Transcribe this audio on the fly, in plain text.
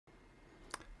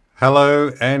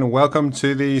Hello and welcome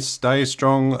to the Stay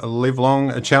Strong, Live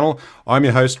Long channel. I'm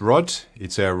your host, Rod.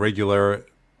 It's our regular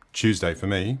Tuesday for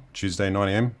me, Tuesday 9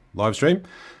 AM live stream.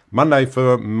 Monday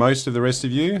for most of the rest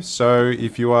of you. So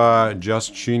if you are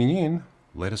just tuning in,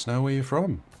 let us know where you're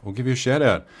from. We'll give you a shout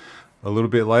out a little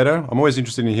bit later. I'm always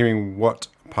interested in hearing what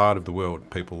part of the world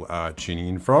people are tuning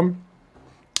in from.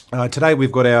 Today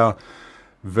we've got our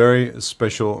very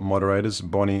special moderators,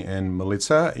 Bonnie and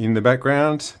Melissa, in the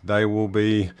background. They're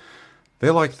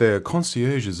like the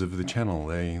concierges of the channel.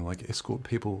 They like escort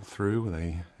people through.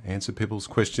 They answer people's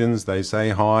questions. They say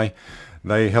hi.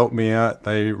 They help me out.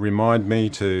 They remind me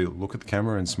to look at the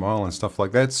camera and smile and stuff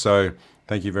like that. So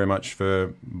thank you very much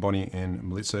for Bonnie and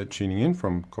Melissa tuning in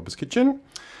from Copper's Kitchen.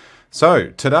 So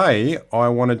today I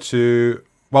wanted to,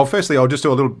 well, firstly, I'll just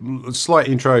do a little slight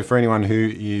intro for anyone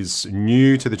who is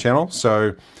new to the channel.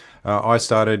 So I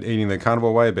started eating the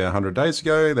carnivore way about 100 days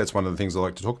ago. That's one of the things I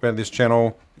like to talk about in this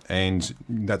channel. And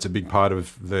that's a big part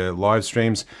of the live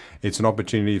streams. It's an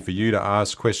opportunity for you to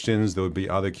ask questions. There would be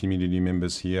other community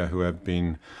members here who have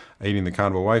been eating the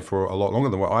carnivore way for a lot longer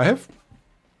than what I have.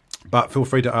 But feel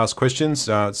free to ask questions,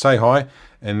 say hi,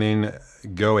 and then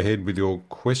go ahead with your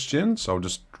questions. I'll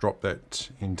just drop that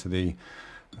into the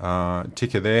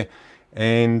ticker there.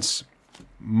 And as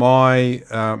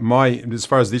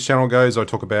far as this channel goes, I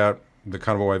talk about the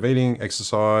carnivore way of eating,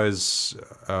 exercise,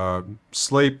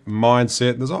 sleep,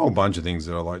 mindset. There's a whole bunch of things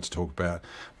that I like to talk about.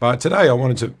 But today I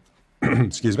wanted to,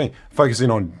 excuse me, focus in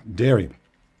on dairy.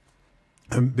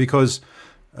 Because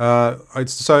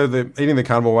eating the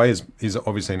carnivore way is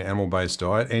obviously an animal-based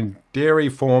diet, and dairy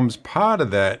forms part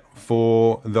of that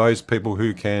for those people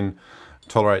who can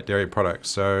tolerate dairy products.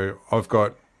 So I've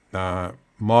got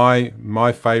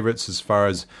my favorites as far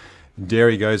as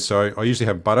dairy goes. So I usually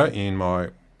have butter in my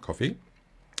coffee,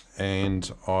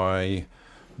 and I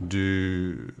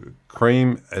do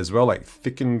cream as well, like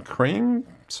thickened cream.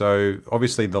 So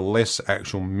obviously the less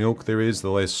actual milk there is, the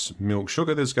less milk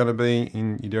sugar there's going to be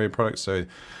in your dairy products. So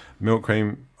milk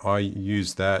cream, I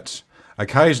use that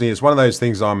occasionally. It's one of those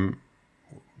things I'm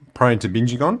prone to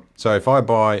binging on. So if I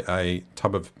buy a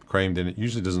tub of cream, then it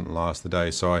usually doesn't last the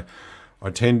day. So I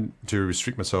tend to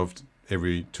restrict myself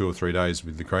every 2 or 3 days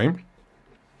with the cream.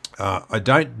 I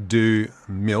don't do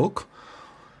milk.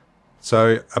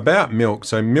 So about milk,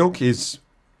 so milk is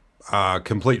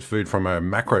complete food from a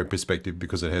macro perspective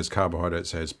because it has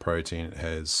carbohydrates, it has protein, it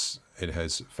has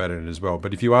fat in it as well.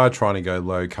 But if you are trying to go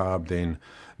low carb, then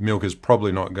milk is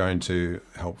probably not going to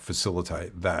help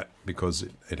facilitate that because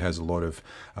it has a lot of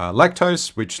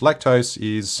lactose, which lactose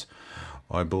is,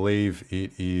 I believe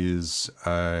it is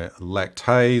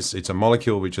lactase. It's a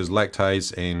molecule which is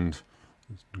lactase and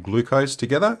glucose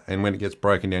together, and when it gets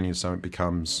broken down in your stomach, it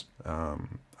becomes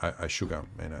a sugar,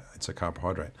 and it's a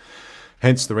carbohydrate.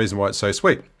 Hence the reason why it's so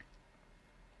sweet.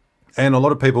 And a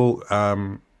lot of people,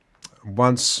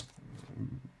 once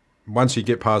you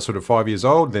get past sort of 5 years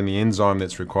old, then the enzyme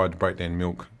that's required to break down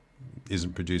milk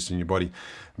isn't produced in your body.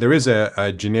 There is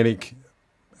a genetic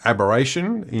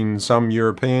aberration in some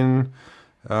European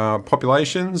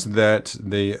populations that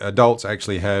the adults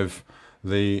actually have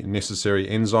the necessary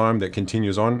enzyme that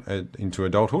continues on into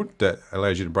adulthood that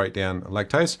allows you to break down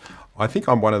lactase. I think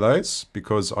I'm one of those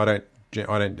because I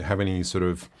don't have any sort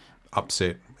of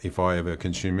upset if I ever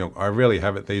consume milk. I rarely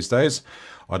have it these days.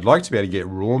 I'd like to be able to get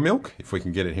raw milk if we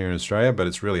can get it here in Australia, but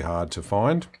it's really hard to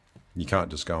find. You can't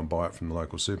just go and buy it from the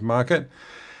local supermarket.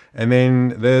 And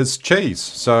then there's cheese.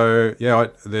 So yeah,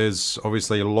 there's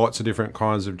obviously lots of different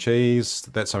kinds of cheese.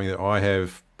 That's something that I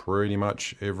have pretty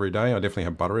much every day. I definitely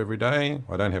have butter every day.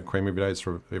 I don't have cream every day. It's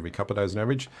for every couple of days on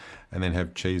average. And then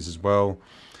have cheese as well.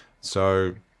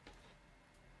 So,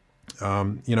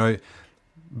 you know,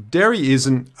 dairy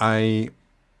isn't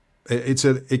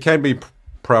it can be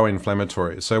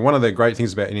pro-inflammatory. So one of the great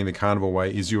things about eating the carnivore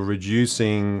way is you're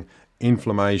reducing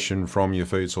inflammation from your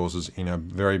food sources in a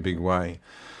very big way.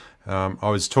 I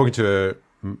was talking to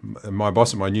my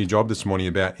boss at my new job this morning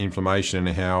about inflammation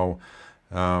and how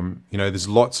you know, there's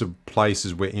lots of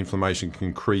places where inflammation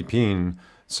can creep in.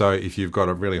 So if you've got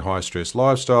a really high stress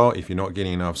lifestyle, if you're not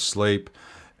getting enough sleep,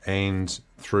 and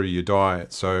through your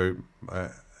diet. So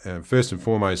first and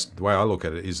foremost, the way I look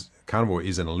at it is carnivore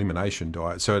is an elimination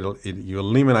diet. So you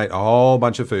eliminate a whole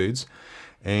bunch of foods,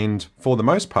 and for the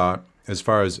most part, as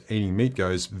far as eating meat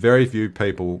goes, very few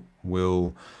people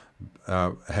will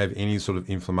have any sort of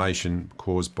inflammation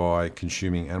caused by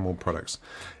consuming animal products.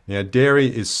 Now, dairy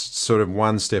is sort of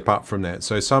one step up from that.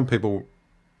 So some people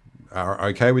are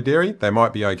okay with dairy. They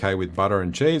might be okay with butter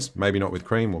and cheese, maybe not with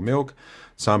cream or milk.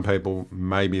 Some people,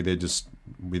 maybe they're just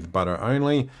with butter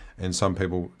only, and some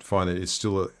people find that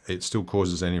it still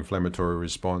causes an inflammatory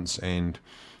response, and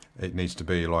it needs to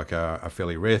be like a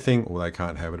fairly rare thing, or they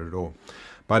can't have it at all.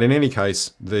 But in any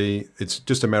case, it's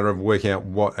just a matter of working out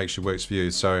what actually works for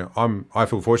you. So I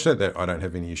feel fortunate that I don't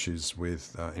have any issues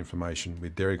with inflammation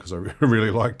with dairy, because I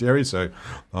really like dairy, so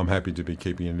I'm happy to be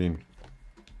keeping it in.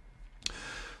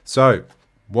 So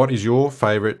what is your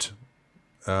favorite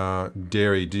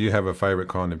dairy? Do you have a favorite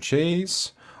kind of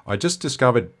cheese? I just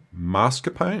discovered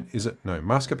mascarpone.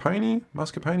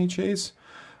 Mascarpone cheese?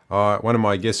 One of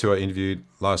my guests who I interviewed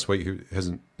last week, who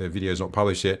their video's not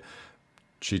published yet,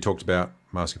 she talked about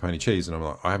mascarpone cheese, and I'm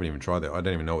like, I haven't even tried that. I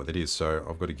don't even know what that is, so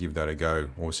I've got to give that a go,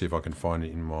 or see if I can find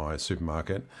it in my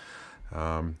supermarket.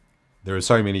 There are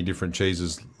so many different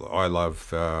cheeses. I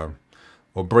love,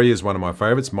 brie is one of my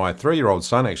favorites. My 3-year-old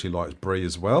son actually likes brie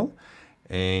as well.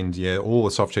 And yeah, all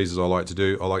the soft cheeses I like to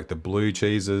do. I like the blue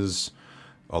cheeses.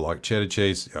 I like cheddar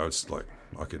cheese. It's like,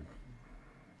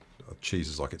 cheese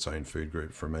is like its own food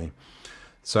group for me.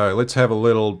 So let's have a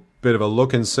little bit of a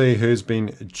look and see who's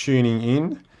been tuning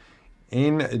in.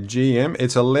 GM,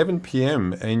 it's 11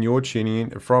 p.m. and you're tuning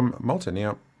in from Malta.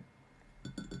 Now,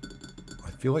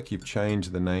 I feel like you've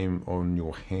changed the name on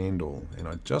your handle, and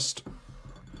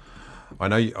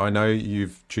I know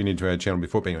you've tuned into our channel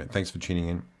before, but anyway, thanks for tuning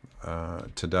in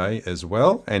today as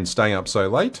well, and staying up so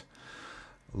late.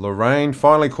 Lorraine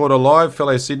finally caught a live,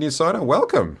 fellow Sydney-sider.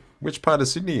 Welcome. Which part of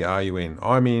Sydney are you in?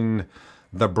 I'm in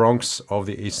the Bronx of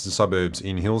the eastern suburbs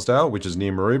in Hillsdale, which is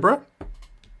near Maroubra,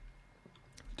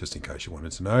 just in case you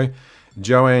wanted to know.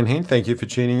 Joanne Hint, thank you for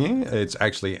tuning in. It's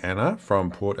actually Anna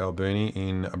from Port Alberni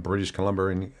in British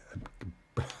Columbia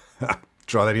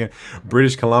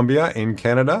British Columbia in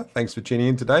Canada. Thanks for tuning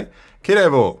in today.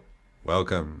 Ketovore,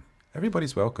 welcome.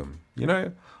 Everybody's welcome. You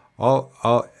know,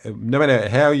 no matter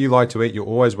how you like to eat, you're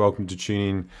always welcome to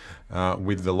tune in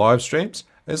with the live streams,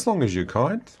 as long as you're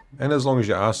kind and as long as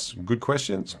you ask good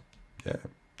questions. Yeah,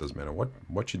 doesn't matter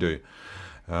what you do.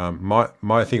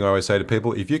 My thing I always say to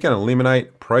people, if you can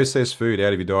eliminate processed food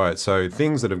out of your diet, so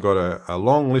things that have got a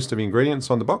long list of ingredients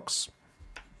on the box,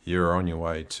 you're on your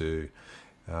way to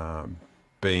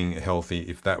being healthy,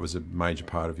 if that was a major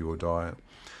part of your diet.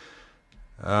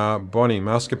 Bonnie,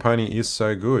 mascarpone is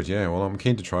so good. Yeah, well, I'm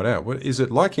keen to try it out. What is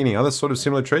it like? Any other sort of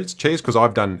similar cheese? Because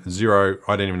I've done zero.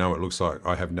 I don't even know what it looks like.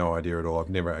 I have no idea at all. I've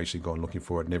never actually gone looking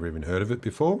for it. Never even heard of it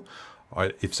before.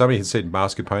 If somebody had said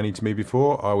mascarpone to me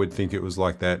before, I would think it was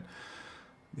like that.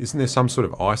 Isn't there some sort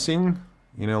of icing?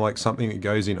 You know, like something that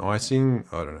goes in icing?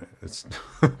 I don't know. It's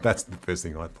that's the first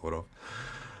thing I thought of.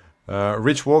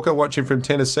 Rich Walker watching from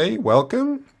Tennessee.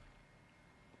 Welcome.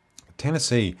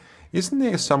 Tennessee. Isn't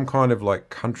there some kind of like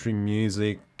country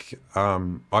music?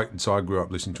 So I grew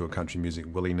up listening to a country music,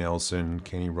 Willie Nelson,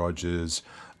 Kenny Rogers,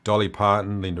 Dolly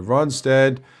Parton, Linda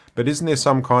Ronstadt. But isn't there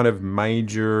some kind of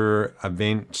major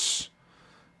event?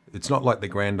 It's not like the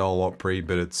Grand Ole Opry,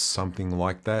 but it's something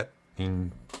like that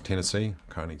in Tennessee.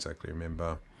 I can't exactly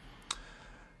remember.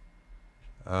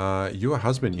 Your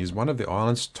husband is one of the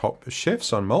island's top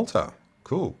chefs on Malta.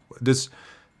 Cool. Does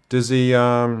he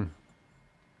like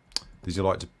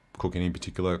to cook any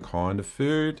particular kind of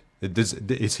food?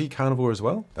 Is he carnivore as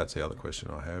well? That's the other question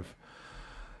I have.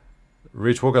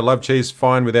 Rich Walker, love cheese,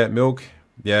 fine without milk.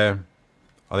 Yeah,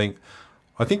 I think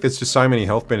there's just so many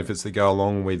health benefits that go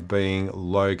along with being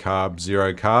low carb,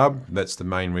 zero carb. That's the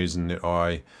main reason that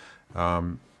I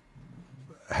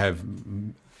have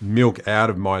milk out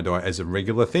of my diet as a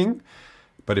regular thing.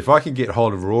 But if I could get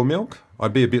hold of raw milk,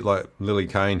 I'd be a bit like Lily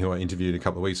Kane, who I interviewed a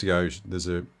couple of weeks ago.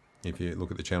 If you look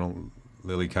at the channel,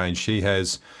 Lily Kane, she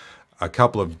has a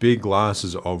couple of big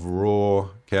glasses of raw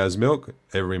cow's milk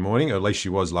every morning, or at least she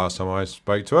was last time I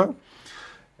spoke to her.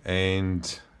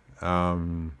 And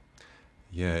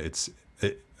yeah,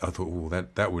 I thought, oh,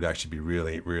 that would actually be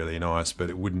really, really nice,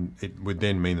 but it wouldn't. It would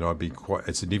then mean that I'd be quite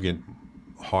a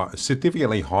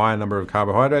significantly higher number of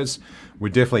carbohydrates.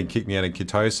 Would definitely kick me out of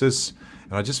ketosis,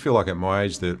 and I just feel like at my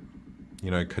age that,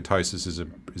 you know, ketosis is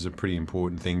a pretty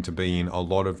important thing to be in a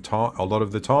lot of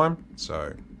the time.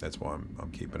 So that's why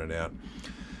I'm keeping it out.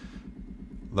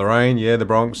 Lorraine, yeah, the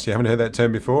Bronx. You haven't heard that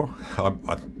term before?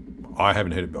 I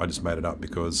haven't heard it. I just made it up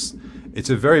because it's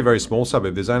a very, very small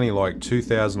suburb. There's only like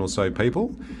 2,000 or so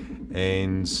people,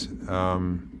 and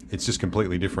it's just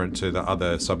completely different to the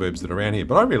other suburbs that are around here.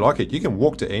 But I really like it. You can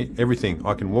walk to everything.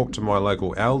 I can walk to my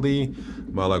local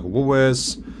Aldi, my local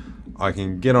Woolworths. I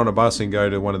can get on a bus and go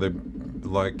to one of the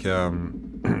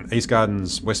East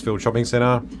Gardens Westfield Shopping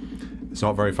Centre. It's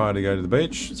not very far to go to the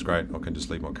beach. It's great. I can just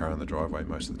leave my car in the driveway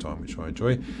most of the time, which I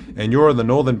enjoy. And you're on the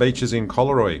northern beaches in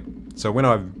Collaroy. So when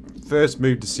I first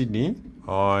moved to Sydney,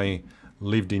 I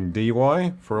lived in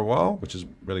DY for a while, which is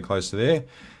really close to there,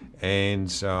 and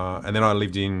then I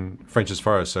lived in French's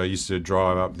Forest, so I used to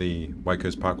drive up the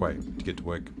Wakehurst Parkway to get to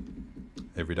work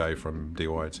every day from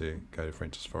DY to go to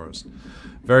French's Forest.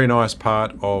 Very nice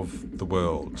part of the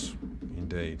world,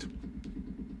 indeed.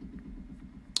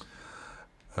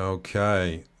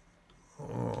 Okay,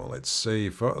 let's see.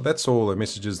 That's all the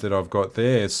messages that I've got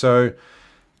there. So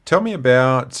tell me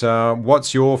about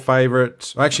what's your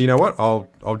favorite. Actually, you know what?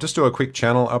 I'll just do a quick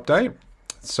channel update.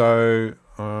 So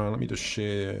let me just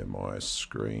share my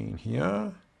screen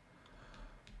here,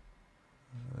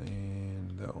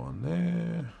 and that one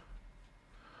there.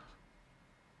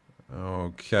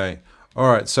 Okay. All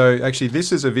right. So actually,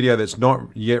 this is a video that's not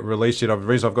yet released yet. The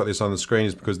reason I've got this on the screen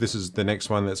is because this is the next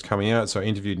one that's coming out. So I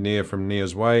interviewed Nia from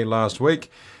Nia's Way last week,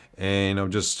 and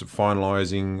I'm just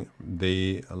finalizing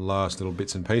the last little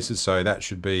bits and pieces. So that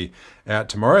should be out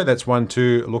tomorrow. That's one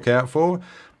to look out for.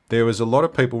 There was a lot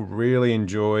of people really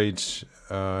enjoyed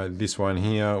this one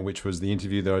here, which was the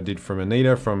interview that I did from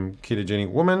Anita from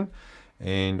Ketogenic Woman,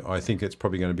 and I think it's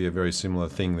probably going to be a very similar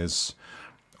thing.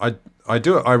 I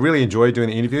really enjoy doing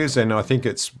the interviews, and I think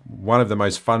it's one of the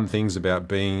most fun things about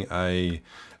being a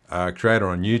creator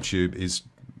on YouTube is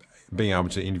being able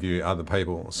to interview other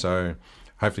people. So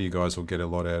hopefully you guys will get a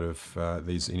lot out of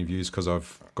these interviews, because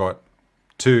I've got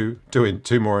two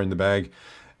more in the bag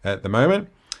at the moment,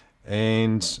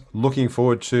 and looking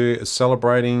forward to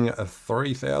celebrating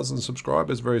 3,000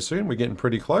 subscribers very soon. We're getting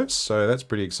pretty close, so that's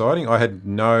pretty exciting. I had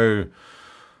no...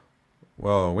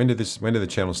 Well, when did the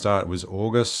channel start? It was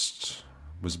August.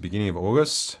 It was the beginning of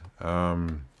August.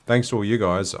 Thanks to all you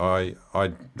guys, I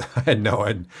had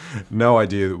no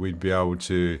idea that we'd be able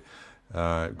to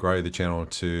grow the channel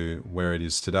to where it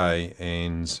is today,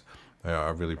 and I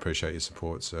really appreciate your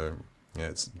support. So yeah,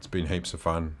 it's been heaps of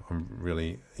fun. I'm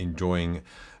really enjoying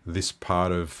this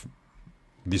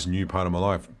new part of my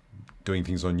life, doing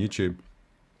things on YouTube.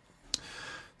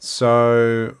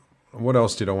 So what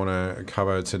else did I want to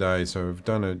cover today? So I've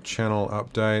done a channel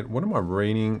update. What am I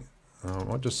reading?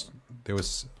 There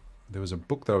was a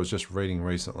book that I was just reading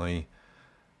recently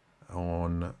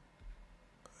on.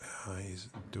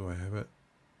 Do I have it?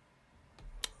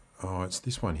 Oh, it's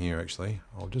this one here actually.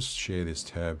 I'll just share this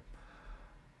tab,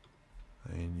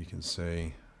 and you can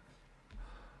see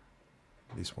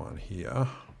this one here.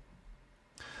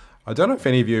 I don't know if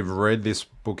any of you have read this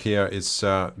book here. It's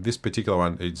this particular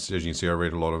one. As you can see, I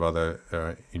read a lot of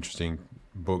other interesting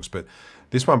books, but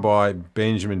this one by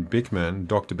Benjamin Bickman,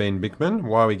 Dr. Ben Bickman,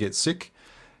 Why We Get Sick.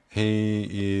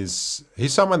 He's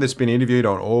someone that's been interviewed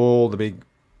on all the big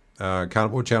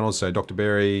carnivore channels. So Dr.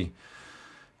 Berry,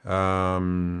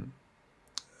 Dr.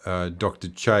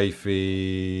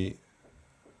 Chafee,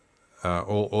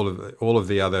 all of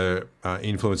the other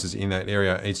influences in that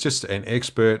area. It's just an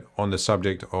expert on the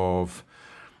subject of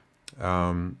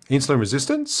insulin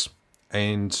resistance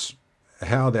and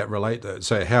how that relate.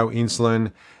 So how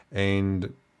insulin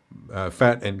and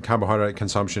fat and carbohydrate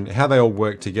consumption, how they all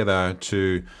work together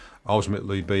to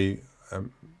ultimately be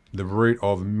the root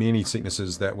of many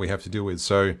sicknesses that we have to deal with.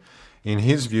 So in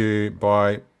his view,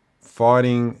 by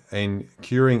fighting and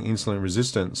curing insulin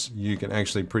resistance, you can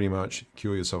actually pretty much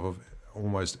cure yourself of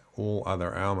almost all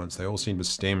other ailments. They all seem to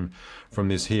stem from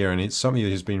this here, and it's something that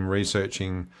he's been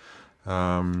researching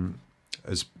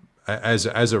as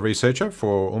a researcher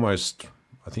for almost,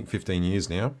 I think, 15 years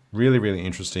now. Really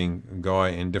interesting guy,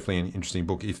 and definitely an interesting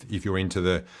book if you're into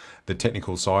the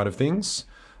technical side of things.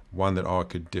 One that I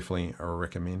could definitely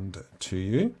recommend to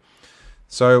you.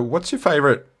 So what's your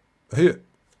favorite?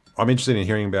 I'm interested in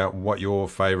hearing about what your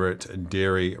favorite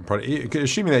dairy product,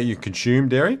 assuming that you consume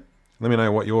dairy. Let me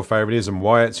know what your favorite is and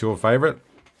why it's your favorite.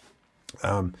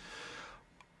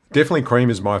 Definitely cream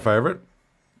is my favorite,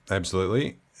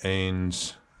 absolutely.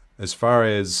 And as far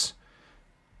as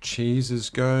cheeses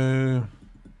go,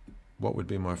 what would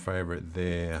be my favorite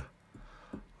there?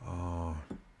 Oh,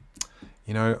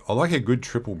 you know, I like a good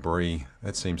triple brie.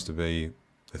 That seems to be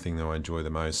the thing that I enjoy the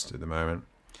most at the moment.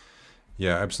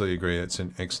 Yeah, absolutely agree. It's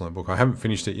an excellent book. I haven't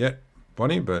finished it yet,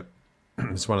 Bonnie, but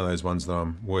it's one of those ones that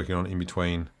I'm working on in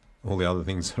between all the other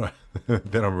things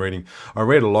that I'm reading. I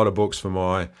read a lot of books for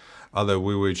my other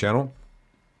Woo Woo channel.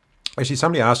 Actually,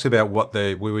 somebody asked about what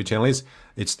the Woo Woo channel is.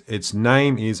 Its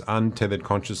name is Untethered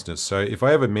Consciousness. So if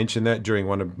I ever mention that during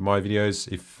one of my videos,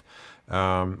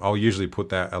 I'll usually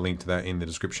put a link to that in the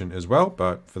description as well.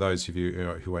 But for those of you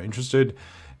who are interested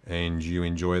and you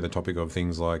enjoy the topic of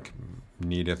things like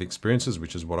near-death experiences,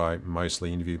 which is what I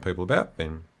mostly interview people about,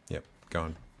 then yeah, go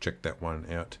and check that one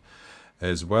out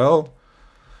as well.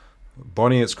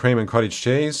 Bonnie, it's cream and cottage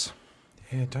cheese.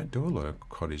 Yeah, don't do a lot of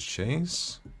cottage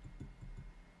cheese.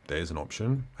 there's an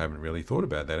option. Haven't really thought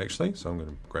about that actually, so I'm going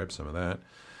to grab some of that.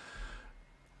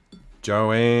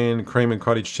 Joanne, cream and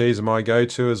cottage cheese are my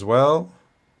go-to as well.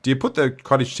 Do you put the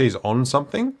cottage cheese on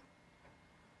something?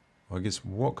 I guess,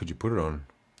 what could you put it on?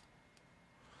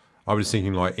 I was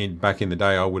thinking like back in the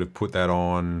day, I would have put that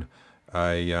on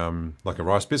a like a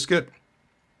rice biscuit.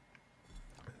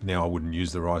 Now I wouldn't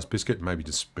use the rice biscuit, maybe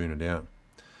just spoon it out.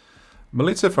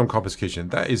 Melissa from Copper's Kitchen,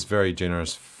 that is very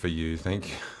generous for you.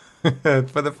 Thank you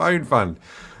for the phone fund.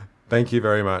 Thank you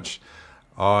very much.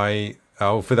 For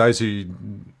those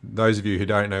of you who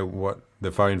don't know what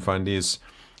the phone fund is,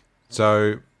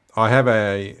 so I have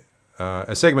a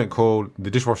segment called the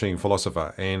Dishwashing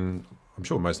Philosopher, and I'm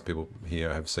sure most people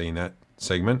here have seen that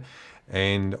segment.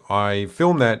 And I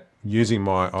filmed that using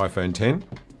my iPhone 10,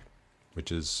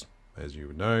 which is, as you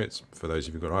would know, it's for those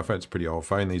of you who've got iPhone, it's a pretty old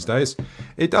phone these days.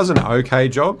 It does an okay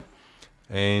job,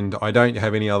 and I don't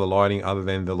have any other lighting other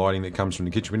than the lighting that comes from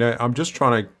the kitchen window. I'm just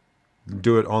trying to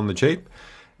do it on the cheap,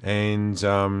 and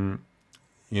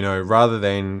you know, rather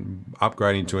than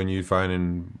upgrading to a new phone,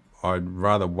 and I'd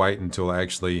rather wait until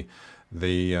actually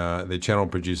the channel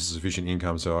produces sufficient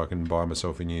income so I can buy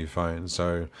myself a new phone.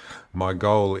 So my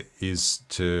goal is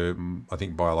to, I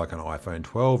think, buy like an iPhone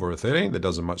 12 or a 13 that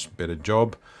does a much better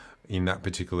job in that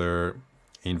particular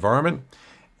environment.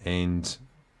 And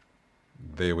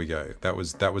there we go.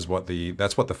 That's what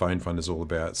the phone fund is all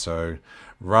about. So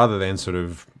rather than sort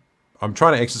of, I'm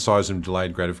trying to exercise some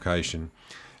delayed gratification.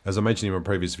 As I mentioned in my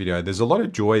previous video, there's a lot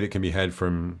of joy that can be had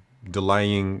from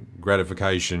delaying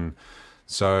gratification.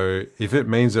 So if it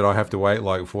means that I have to wait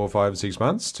like 4, 5, 6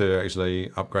 months to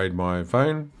actually upgrade my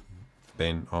phone,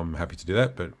 then I'm happy to do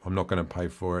that, but I'm not going to pay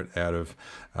for it out of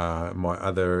my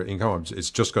other income.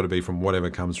 It's just got to be from whatever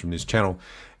comes from this channel.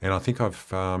 And I think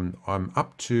I'm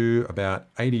up to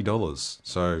about $80.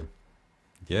 So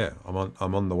yeah,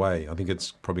 I'm on the way. I think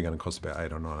it's probably going to cost about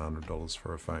 $800 or $900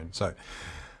 for a phone. So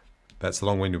that's the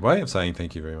long-winded way of saying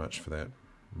thank you very much for that,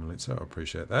 Melissa. I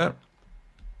appreciate that.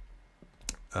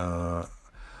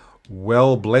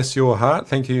 Well, bless your heart.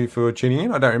 Thank you for tuning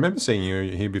in. I don't remember seeing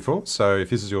you here before, so if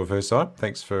this is your first time,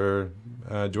 thanks for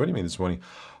joining me this morning.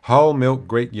 Whole milk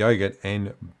Greek yogurt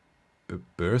and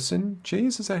Burson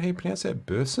cheese. Is that how you pronounce that?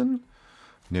 Burson?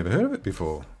 Never heard of it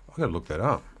before. I've got to look that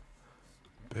up.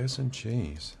 Burson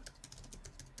cheese.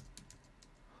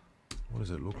 What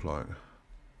does it look like?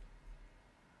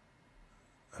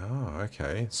 Oh,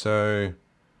 okay. So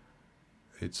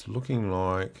it's looking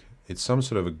like it's some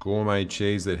sort of a gourmet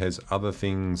cheese that has other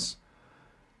things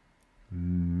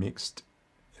mixed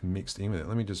in with it.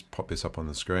 Let me just pop this up on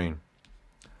the screen.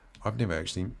 I've never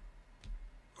seen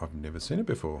it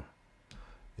before.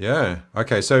 Yeah.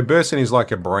 Okay. So Burson is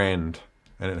like a brand,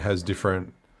 and it has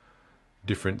different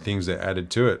things that are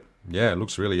added to it. Yeah, it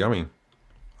looks really yummy.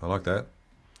 I like that.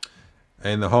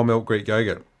 And the whole milk Greek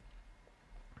yogurt.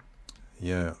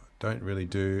 Yeah, don't really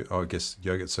do, oh, I guess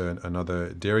yogurt's another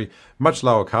dairy. Much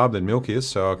lower carb than milk is,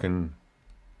 so I can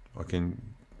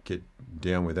get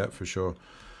down with that for sure.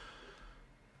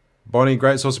 Bonnie,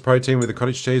 great source of protein with the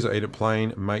cottage cheese. I eat it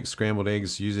plain, make scrambled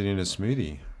eggs, use it in a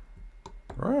smoothie.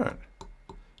 Right.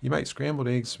 You make scrambled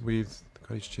eggs with the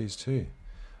cottage cheese too.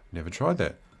 Never tried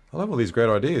that. I love all these great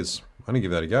ideas. I'm going to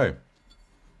give that a go.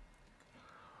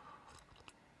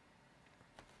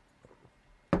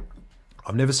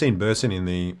 I've never seen Burson in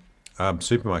the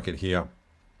supermarket here,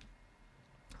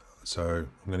 so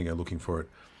I'm going to go looking for it.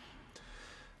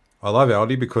 I love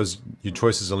Aldi because your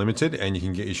choices are limited and you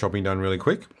can get your shopping done really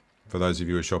quick, for those of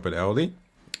you who shop at Aldi.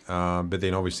 But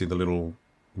then obviously the little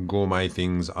gourmet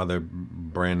things, other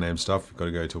brand name stuff, you've got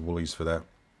to go to Woolies for that.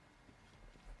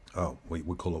 Oh, we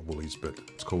call it Woolies, but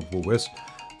it's called Woolworths.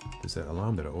 There's that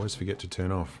alarm that I always forget to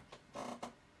turn off.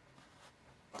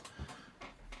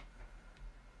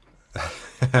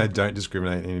 Don't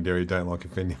discriminate any dairy, don't like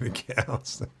offending the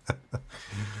cows.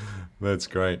 That's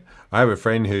great. I have a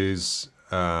friend who's,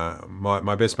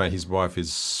 my best mate, his wife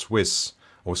is Swiss,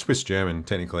 or Swiss German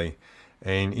technically.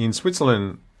 And in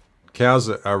Switzerland, cows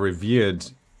are revered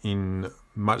in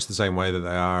much the same way that they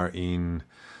are in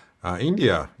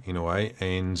India, in a way.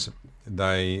 And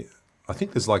I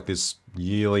think there's like this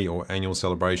yearly or annual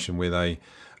celebration where they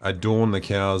adorn the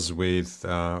cows with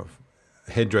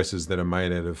headdresses that are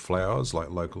made out of flowers, like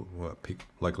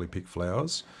locally picked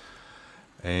flowers.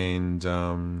 And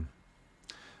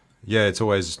yeah, it's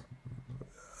always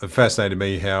fascinated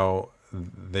me how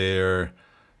their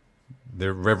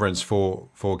reverence for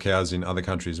cows in other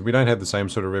countries. We don't have the same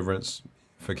sort of reverence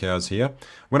for cows here.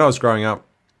 When I was growing up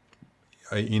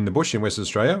in the bush in Western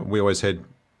Australia, we always had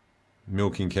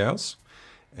milking cows,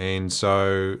 and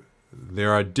so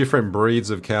there are different breeds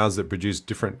of cows that produce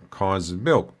different kinds of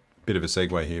milk. Bit of a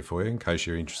segue here for you in case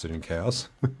you're interested in cows.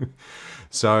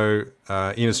 So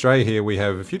in Australia here we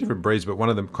have a few different breeds, but one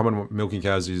of the common milking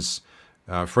cows is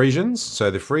Friesians.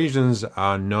 So the Friesians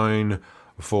are known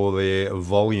for their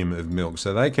volume of milk.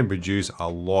 So they can produce a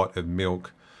lot of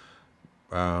milk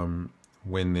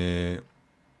when they've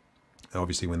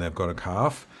got a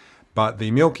calf. But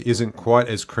the milk isn't quite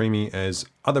as creamy as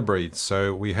other breeds.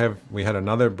 So we had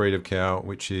another breed of cow,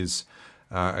 which is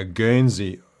a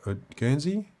Jersey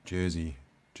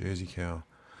cow.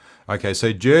 Okay,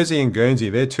 so Jersey and Guernsey,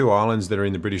 they're two islands that are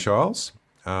in the British Isles.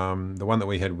 The one that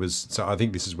we had was, so I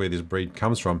think this is where this breed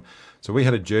comes from. So we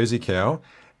had a Jersey cow,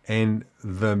 and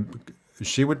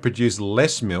she would produce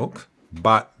less milk,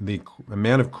 but the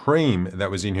amount of cream that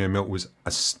was in her milk was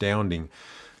astounding.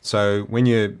 So when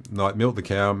you like milk the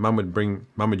cow, Mum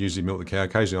would usually milk the cow.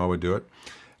 Occasionally I would do it,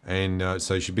 and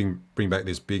so she'd bring back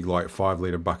this big like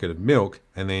 5-litre bucket of milk,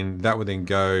 and then that would then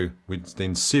go. We'd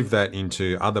then sieve that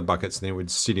into other buckets, and then it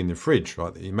would sit in the fridge.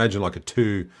 Right? Imagine like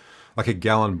a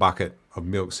gallon bucket of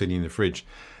milk sitting in the fridge,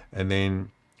 and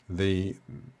then the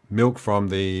milk from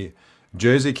the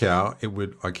Jersey cow,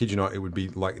 I kid you not, it would be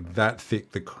like that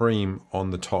thick. The cream on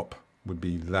the top would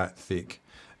be that thick.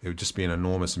 It would just be an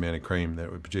enormous amount of cream that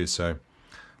it would produce. So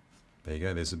there you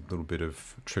go. There's a little bit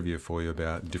of trivia for you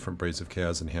about different breeds of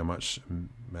cows and how much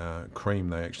cream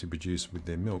they actually produce with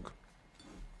their milk.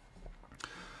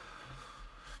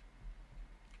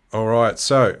 All right,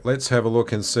 so let's have a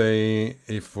look and see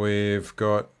if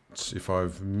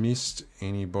I've missed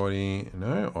anybody.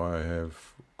 No, I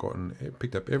have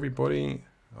picked up everybody.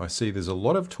 I see there's a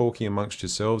lot of talking amongst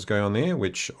yourselves going on there,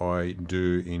 which I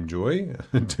do enjoy,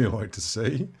 do like to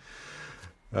see.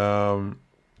 I'm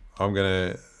going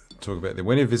to talk about that.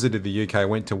 When I visited the UK, I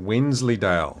went to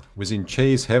Wensleydale, was in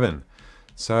cheese heaven.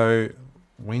 So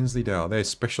Wensleydale, they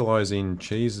specialise in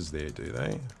cheeses there, do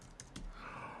they?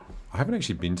 I haven't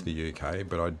actually been to the UK,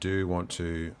 but I do want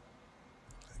to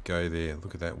go there.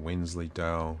 Look at that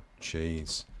Wensleydale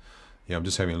cheese. Yeah, I'm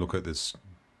just having a look at this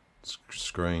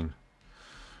screen.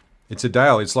 It's a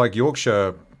dale. It's like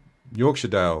Yorkshire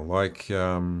Dale. Like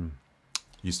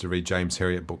used to read James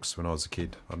Herriot books when I was a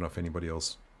kid. I don't know if anybody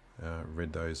else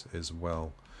read those as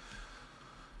well.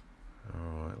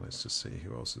 All right, let's just see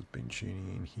who else has been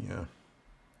tuning in here.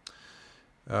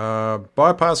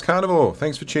 Bypass Carnivore,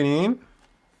 thanks for tuning in.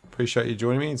 Appreciate you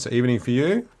joining me. It's evening for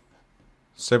you.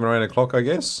 7 or 8 o'clock, I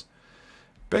guess.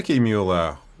 Becky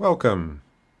Mueller, welcome.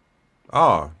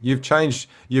 Oh, you've changed.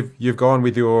 You've gone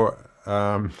with your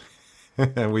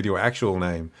with your actual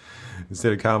name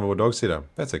instead of Carnivore Dog Sitter.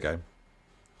 That's okay.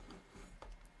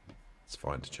 It's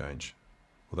fine to change.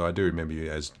 Although I do remember you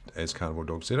as Carnivore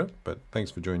Dog Sitter. But thanks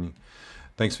for joining.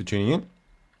 Thanks for tuning in.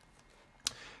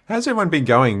 How's everyone been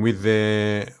going with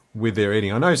their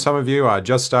eating? I know some of you are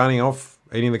just starting off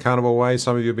eating the carnivore way.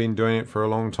 Some of you have been doing it for a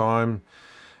long time.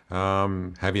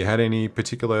 Have you had any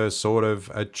particular sort of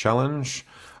a challenge?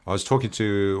 I was talking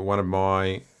to one of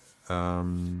my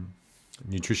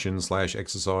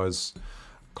nutrition/exercise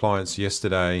clients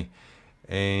yesterday,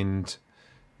 and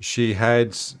she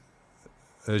has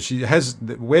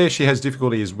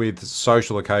difficulty is with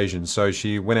social occasions. So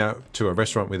she went out to a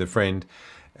restaurant with a friend,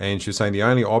 and she was saying the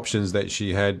only options that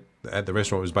she had at the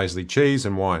restaurant was basically cheese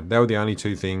and wine. They were the only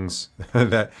two things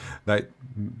that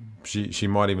she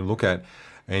might even look at,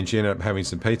 and she ended up having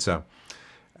some pizza.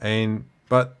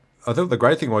 But I thought the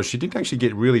great thing was she didn't actually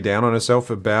get really down on herself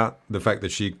about the fact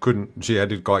that she had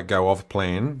to like go off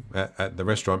plan at the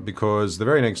restaurant, because the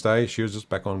very next day she was just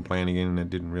back on plan again, and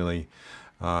it didn't really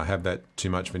have that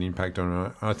too much of an impact on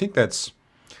her. I think it's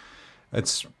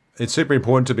super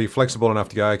important to be flexible enough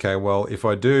to go, okay, well, if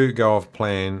I do go off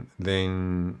plan,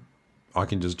 then I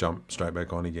can just jump straight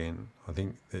back on again. I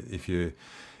think that if you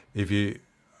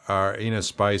are in a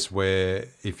space where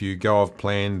if you go off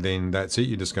plan, then that's it.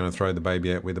 You're just going to throw the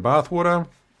baby out with the bathwater.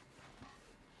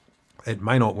 It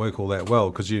may not work all that well,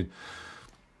 because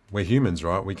we're humans,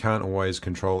 right? We can't always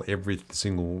control every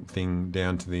single thing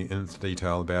down to the nth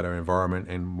detail about our environment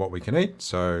and what we can eat.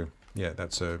 So yeah,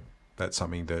 that's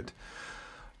something that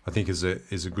I think is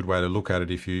a good way to look at it.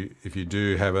 If you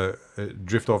do have a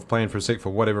drift off plan for a sec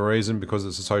for whatever reason, because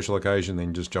it's a social occasion,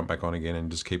 then just jump back on again and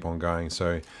just keep on going.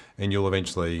 So, and you'll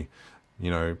eventually,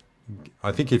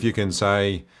 I think if you can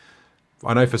say,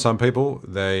 I know for some people,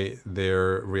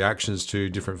 their reactions to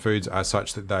different foods are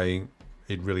such that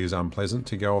it really is unpleasant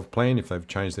to go off plan if they've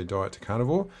changed their diet to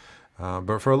carnivore.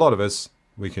 But for a lot of us,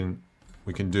 we're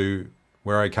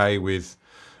okay with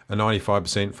a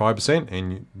 95% 5%,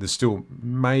 and there's still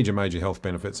major health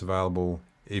benefits available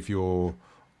if you're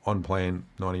on plan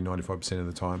 90-95% of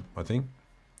the time, I think,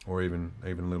 or even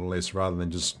a little less, rather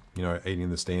than just, you know, eating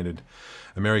the standard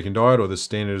American diet or the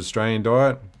standard Australian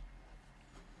diet.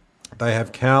 They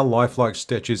have cow lifelike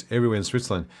statues everywhere in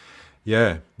Switzerland.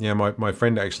 Yeah, my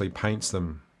friend actually paints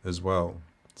them as well.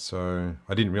 So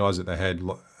I didn't realize that they had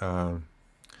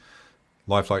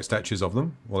lifelike statues of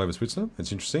them all over Switzerland.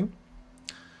 It's interesting.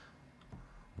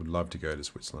 Would love to go to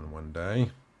Switzerland one day.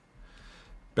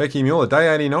 Becky Mueller,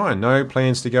 day 89. No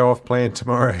plans to go off plan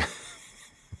tomorrow.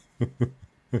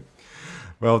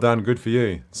 Well done, good for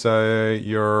you. So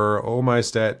you're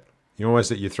almost at your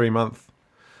 3-month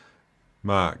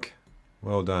mark.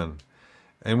 Well done.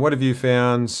 And what have you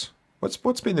found?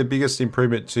 What's been the biggest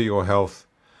improvement to your health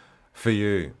for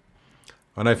you?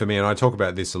 I know for me, and I talk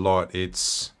about this a lot,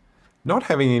 it's not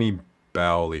having any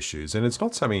bowel issues, and it's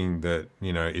not something that,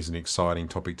 you know, is an exciting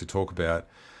topic to talk about.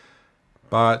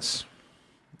 But,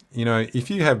 you know, if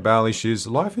you have bowel issues,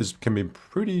 life can be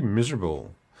pretty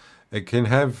miserable. It can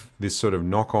have this sort of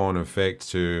knock-on effect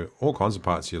to all kinds of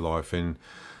parts of your life, and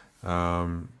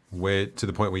where to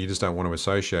the point where you just don't want to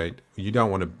associate. You don't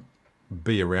want to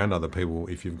be around other people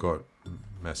if you've got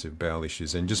massive bowel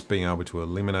issues, and just being able to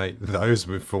eliminate those,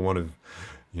 for want of,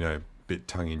 you know, bit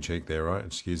tongue-in-cheek there, right?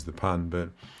 Excuse the pun, but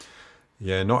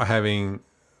yeah, not having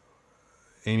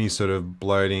any sort of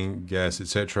bloating, gas,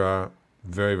 etc.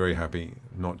 Very, very happy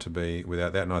not to be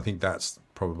without that, and I think that's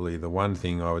probably the one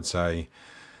thing I would say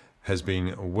has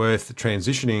been worth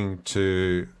transitioning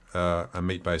to a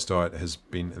meat-based diet, has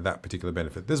been that particular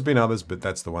benefit. There's been others, but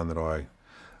that's the one that I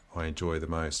enjoy the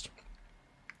most.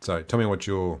 So tell me what's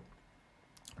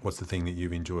the thing that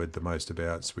you've enjoyed the most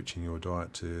about switching your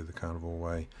diet to the carnivore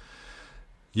way?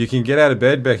 You can get out of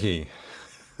bed, Becky.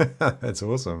 That's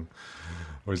awesome.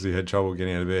 Obviously had trouble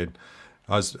getting out of bed.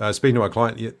 I was speaking to my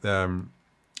client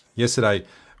yesterday.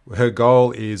 Her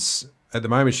goal is, at the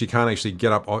moment, she can't actually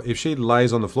get up. If she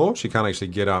lays on the floor, she can't actually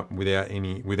get up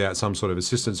without some sort of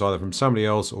assistance, either from somebody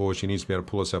else, or she needs to be able to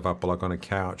pull herself up, like on a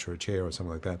couch or a chair or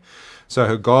something like that. So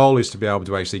her goal is to be able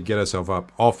to actually get herself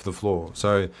up off the floor.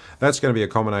 So that's going to be a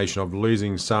combination of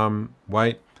losing some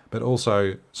weight, but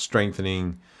also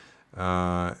strengthening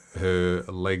her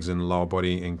legs and lower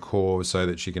body and core, so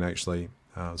that she can actually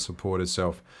support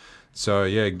herself. So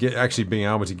yeah, actually being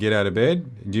able to get out of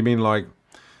bed. Do you mean like,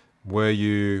 were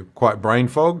you quite brain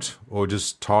fogged or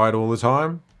just tired all the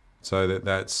time? So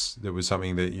that was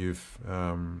something that you've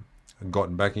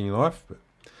gotten back in your life. But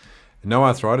no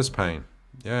arthritis pain.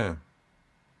 Yeah.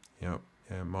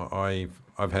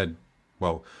 I've had,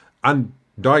 well,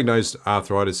 undiagnosed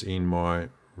arthritis in my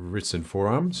wrists and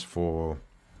forearms for,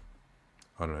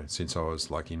 I don't know, since I was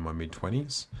like in my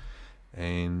mid-20s,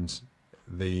 and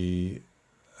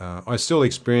I still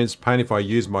experience pain if I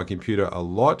use my computer a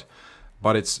lot,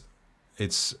 but it's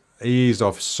eased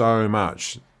off so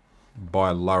much by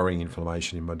lowering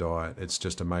inflammation in my diet. It's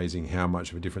just amazing how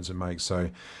much of a difference it makes. So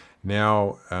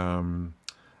now, I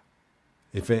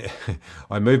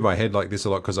move my head like this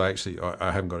a lot, because I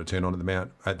haven't got it turned on at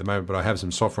the moment, but I have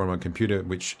some software on my computer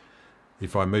which,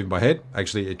 if I move my head,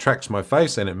 actually it tracks my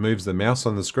face and it moves the mouse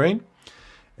on the screen.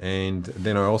 And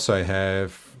then I also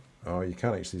have, you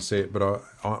can't actually see it, but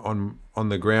on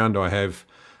the ground I have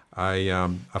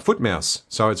a foot mouse.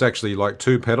 So it's actually like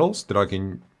two pedals that I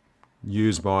can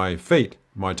use my feet,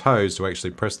 my toes, to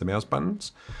actually press the mouse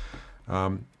buttons.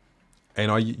 And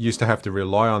I used to have to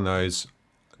rely on those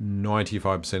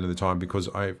 95% of the time, because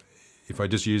if I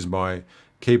just use my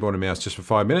keyboard and mouse just for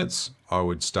 5 minutes, I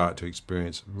would start to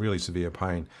experience really severe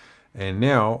pain. And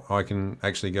now I can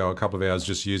actually go a couple of hours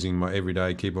just using my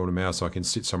everyday keyboard and mouse. I can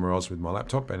sit somewhere else with my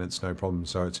laptop and it's no problem.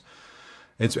 So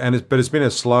but it's been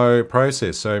a slow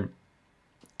process. So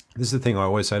this is the thing I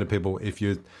always say to people: if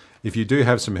you do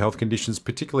have some health conditions,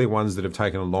 particularly ones that have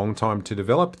taken a long time to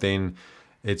develop, then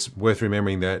it's worth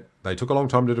remembering that they took a long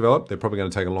time to develop. They're probably going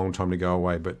to take a long time to go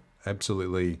away, but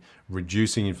absolutely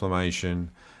reducing inflammation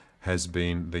has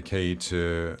been the key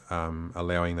to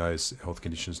allowing those health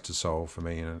conditions to solve for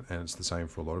me, and it's the same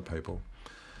for a lot of people.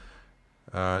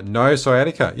 No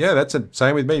sciatica. Yeah, that's the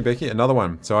same with me, Becky. Another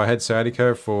one. So I had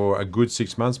sciatica for a good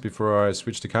 6 months before I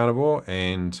switched to carnivore,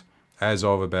 and as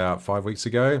of about 5 weeks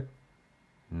ago,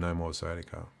 no more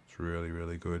sciatica. It's really,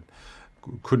 really good.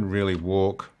 Couldn't really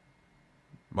walk.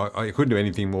 I couldn't do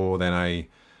anything more than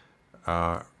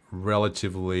a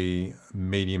relatively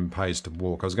medium-paced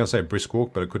walk. I was going to say a brisk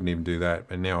walk, but I couldn't even do that.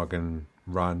 And now I can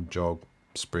run, jog,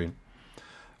 sprint.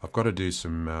 I've got to do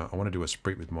some, I want to do a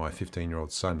sprint with my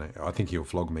 15-year-old son. I think he'll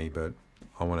flog me, but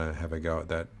I want to have a go at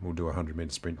that. We'll do a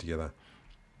 100-meter sprint together.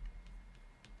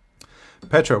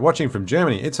 Petra, watching from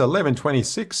Germany. It's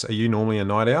 11:26. Are you normally a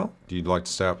night owl? Do you like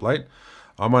to stay up late?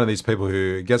 I'm one of these people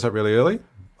who gets up really early.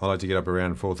 I like to get up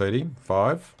around 4:30,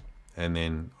 5, and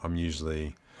then I'm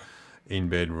usually in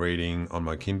bed reading on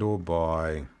my Kindle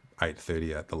by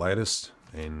 8:30 at the latest,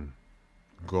 and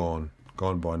gone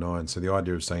by 9. So the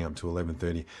idea of staying up to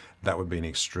 11:30, that would be an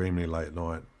extremely late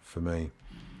night for me.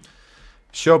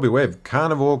 Shelby Webb,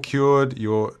 carnivore cured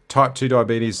your type 2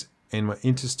 diabetes and my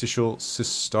interstitial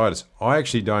cystitis. I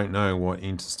actually don't know what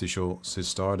interstitial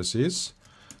cystitis is,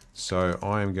 so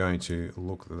I am going to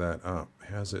look that up.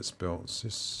 How's that spelled?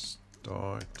 Cystitis.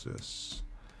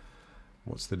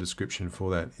 What's the description for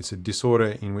that? It's a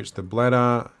disorder in which the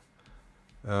bladder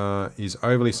is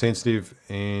overly sensitive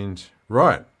and...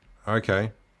 Right.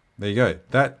 Okay. There you go.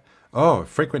 That... Oh,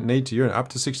 frequent need to urinate. Up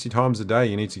to 60 times a day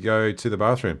you need to go to the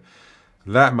bathroom.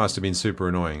 That must have been super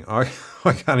annoying. I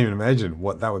can't even imagine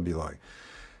what that would be like.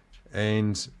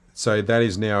 And so that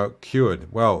is now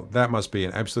cured. Well, that must be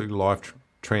an absolutely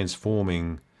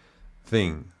life-transforming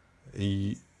thing.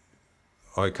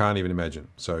 I can't even imagine.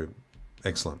 So,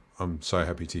 excellent. I'm so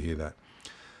happy to hear that.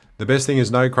 The best thing is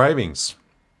no cravings.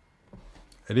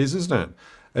 It is, isn't it?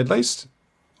 At least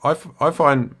I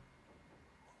find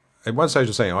at one stage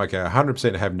of saying, okay,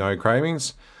 100% have no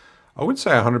cravings. I wouldn't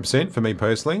say 100% for me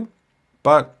personally,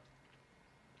 but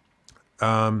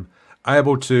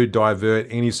able to divert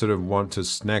any sort of want to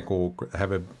snack or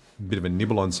have a bit of a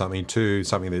nibble on something to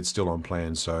something that's still on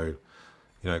plan. So,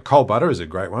 you know, cold butter is a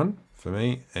great one for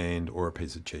me, or a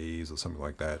piece of cheese or something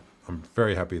like that. I'm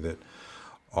very happy that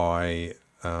I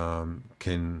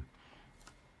can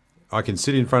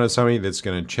sit in front of somebody that's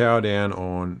going to chow down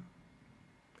on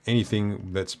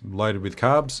anything that's loaded with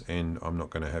carbs, and I'm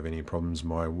not going to have any problems.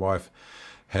 My wife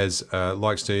has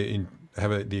likes to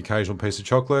have the occasional piece of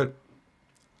chocolate.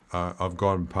 I've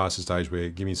gone past the stage where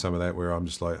give me some of that, where I'm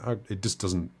just like, it just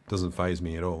doesn't faze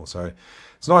me at all. So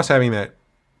it's nice having that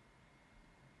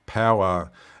power.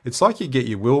 It's like you get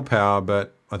your willpower,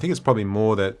 but I think it's probably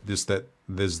more that it's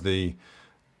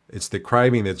the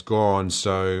craving that's gone.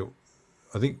 So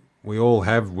I think we all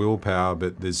have willpower,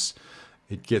 but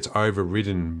it gets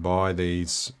overridden by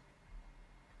these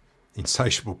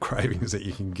insatiable cravings that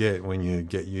you can get when you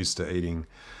get used to eating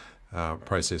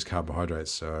processed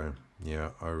carbohydrates. So yeah,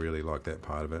 I really like that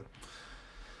part of it.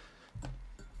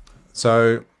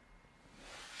 So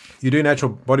you do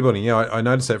natural bodybuilding. Yeah, I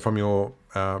noticed that from your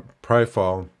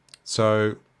profile.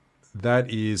 So that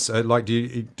is like, do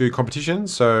you do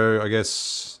competitions? So I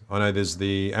guess I know there's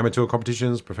the amateur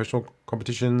competitions, professional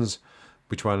competitions.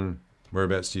 Which one,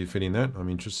 whereabouts do you fit in that? I'm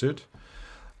interested.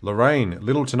 Lorraine,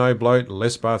 little to no bloat,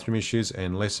 less bathroom issues,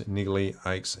 and less niggly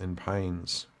aches and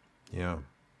pains. Yeah,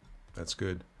 that's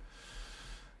good.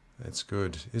 That's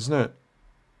good, isn't it?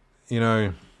 You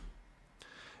know,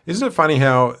 isn't it funny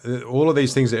how all of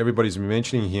these things that everybody's been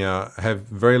mentioning here have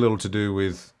very little to do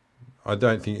with, I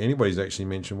don't think anybody's actually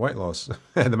mentioned weight loss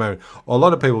at the moment. A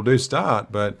lot of people do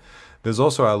start, but there's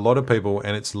also a lot of people,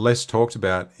 and it's less talked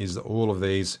about, is all of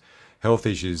these health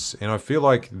issues. And I feel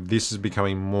like this is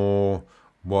becoming more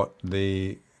what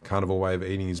the carnivore way of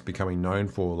eating is becoming known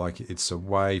for. Like, it's a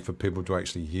way for people to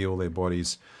actually heal their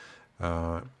bodies,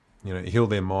 you know, heal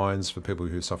their minds for people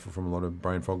who suffer from a lot of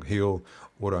brain fog, heal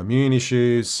autoimmune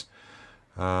issues.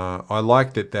 I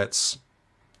like that that's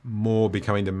more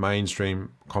becoming the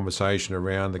mainstream conversation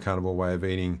around the carnivore way of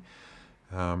eating.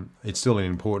 It's still an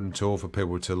important tool for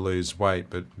people to lose weight,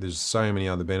 but there's so many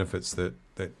other benefits that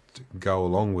go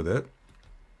along with it.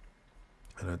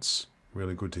 And it's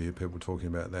really good to hear people talking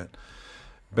about that.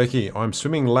 Becky, I'm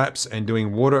swimming laps and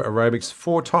doing water aerobics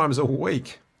 4 times a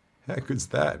week. How good's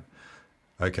that?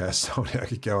 Okay, so how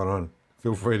keep going on.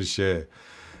 Feel free to share.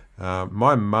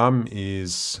 My mum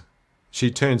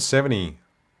she turned 70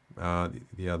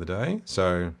 the other day.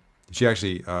 So she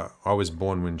actually, I was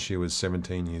born when she was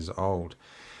 17 years old.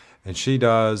 And she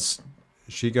goes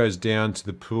down to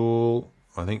the pool,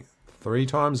 I think 3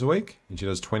 times a week, and she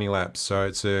does 20 laps. So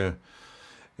it's an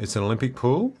Olympic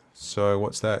pool. So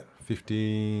what's that?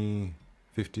 50,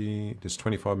 just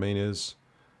 25 meters.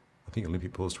 I think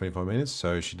Olympic pool is 25 meters.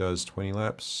 So she does 20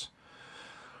 laps,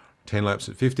 10 laps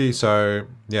at 50. So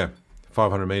yeah,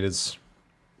 500 meters.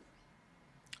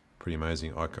 Pretty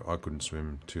amazing. I couldn't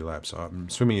swim 2 laps.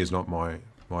 Swimming is not my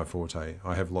forte.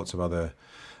 I have lots of other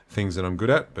things that I'm good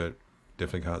at, but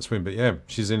definitely can't swim. But yeah,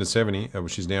 she's in her 70.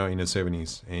 She's now in her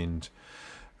 70s and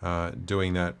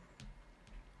doing that.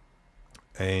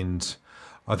 And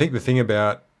I think the thing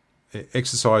about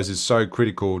exercise is so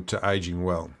critical to aging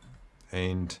well.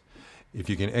 And if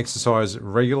you can exercise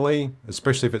regularly,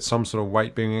 especially if it's some sort of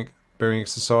weight-bearing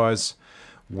exercise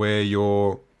where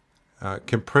you're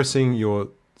compressing your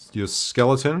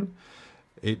skeleton,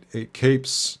 it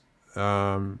keeps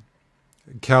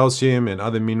calcium and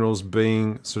other minerals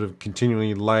being sort of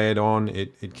continually layered on.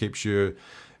 It keeps your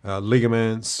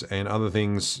ligaments and other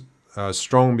things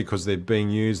strong because they're being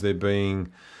used, they're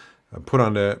being put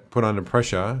under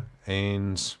pressure,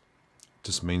 and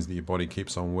just means that your body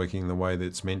keeps on working the way that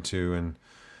it's meant to. And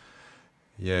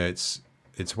yeah, it's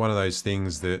one of those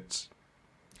things that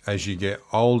as you get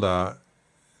older,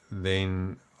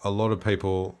 then a lot of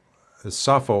people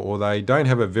suffer, or they don't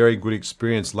have a very good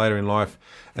experience later in life,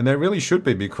 and they really should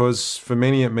be, because for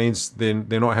many it means they're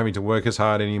not having to work as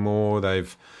hard anymore.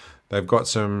 They've got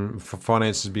some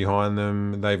finances behind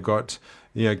them. They've got,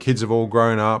 kids have all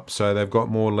grown up, so they've got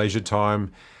more leisure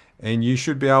time, and you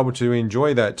should be able to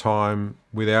enjoy that time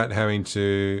without having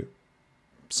to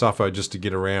suffer just to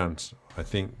get around, I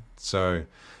think. So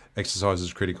exercise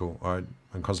is critical.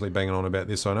 I'm constantly banging on about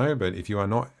this, I know, but if you are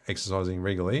not exercising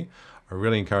regularly, I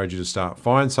really encourage you to start.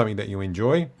 Find something that you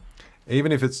enjoy,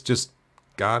 even if it's just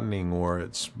gardening or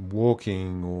it's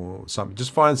walking or something.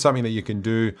 Just find something that you can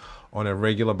do on a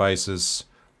regular basis,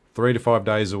 3 to 5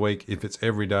 days a week. If it's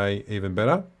every day, even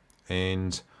better.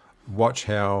 And watch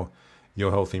how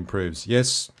your health improves.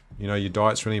 Yes, your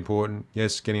diet's really important.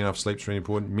 Yes, getting enough sleep's really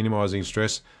important. Minimizing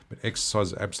stress, but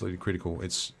exercise is absolutely critical.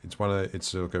 It's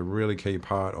like a really key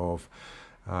part of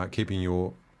keeping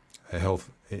your health,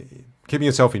 keeping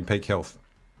yourself in peak health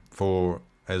for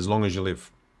as long as you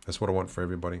live. That's what I want for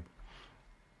everybody.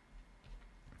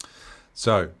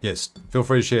 So yes, feel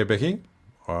free to share, Becky.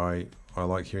 I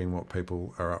like hearing what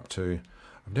people are up to.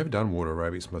 I've never done water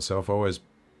aerobics myself. I always,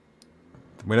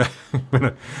 when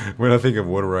I think of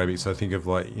water aerobics, I think of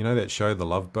that show, The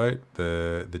Love Boat,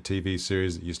 the TV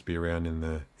series that used to be around in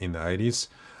the 80s.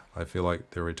 I feel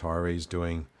like the retirees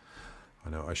doing. I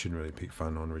know I shouldn't really pick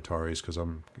fun on retirees because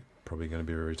I'm probably going to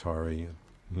be a retiree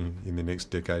in the next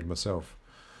decade myself.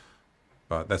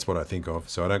 But that's what I think of.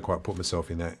 So I don't quite put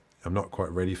myself in that. I'm not quite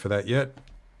ready for that yet.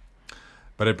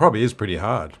 But it probably is pretty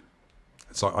hard.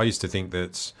 It's like I used to think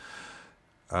that,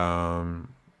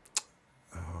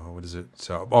 what is it?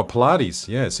 So, Pilates.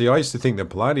 Yeah. See, I used to think that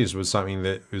Pilates was something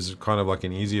that was kind of like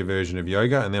an easier version of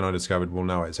yoga. And then I discovered, well,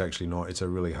 no, it's actually not. It's a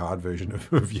really hard version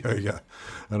of yoga.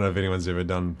 I don't know if anyone's ever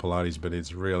done Pilates, but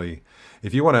it's really,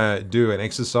 if you want to do an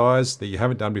exercise that you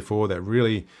haven't done before that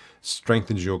really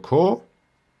strengthens your core,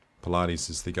 Pilates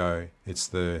is the go. It's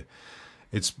the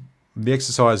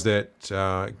exercise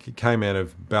that came out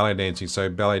of ballet dancing. So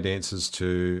ballet dancers,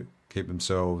 to keep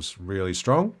themselves really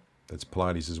strong, that's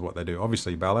Pilates is what they do.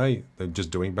 Obviously ballet, they're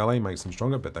just doing ballet makes them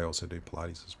stronger, but they also do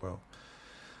Pilates as well.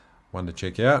 One to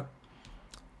check out.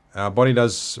 Our body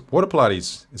does water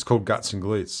Pilates. It's called guts and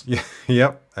glutes. Yeah,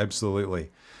 yep, absolutely.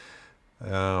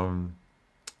 I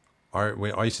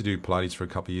used to do Pilates for a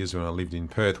couple of years when I lived in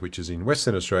Perth, which is in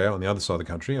Western Australia on the other side of the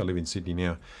country. I live in Sydney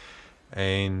now.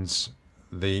 And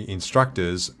the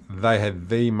instructors, they had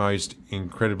the most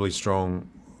incredibly strong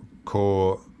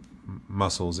core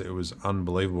muscles. It was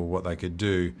unbelievable what they could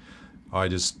do. I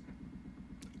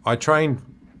trained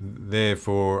there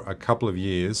for a couple of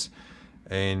years,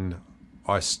 and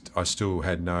I still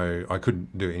had I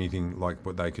couldn't do anything like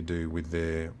what they could do with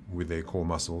their core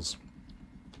muscles.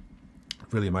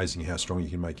 Really amazing how strong you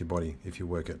can make your body if you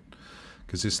work it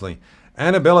consistently.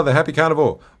 Annabella, the Happy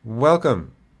Carnivore,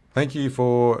 welcome. Thank you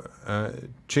for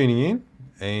tuning in,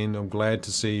 and I'm glad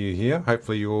to see you here.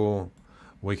 Hopefully your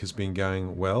week has been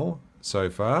going well so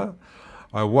far.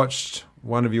 I watched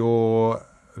one of your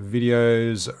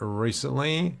videos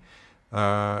recently.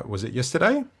 Was it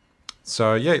yesterday?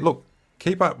 So yeah, look,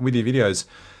 keep up with your videos.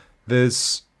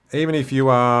 Even if you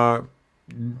are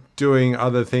doing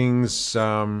other things,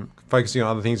 focusing on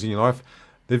other things in your life,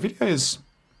 the videos,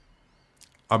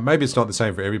 maybe it's not the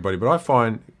same for everybody, but I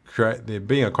find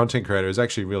being a content creator is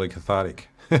actually really cathartic.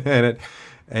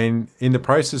 and in the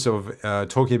process of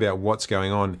talking about what's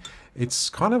going on, it's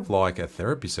kind of like a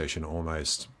therapy session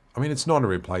almost. I mean, it's not a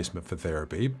replacement for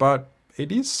therapy, but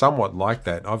it is somewhat like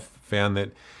that. I've found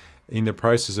that in the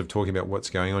process of talking about what's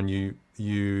going on, you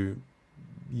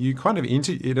kind of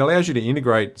it allows you to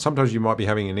integrate. Sometimes you might be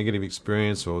having a negative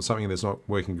experience or something that's not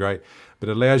working great, but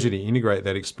it allows you to integrate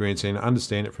that experience and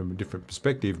understand it from a different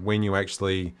perspective when you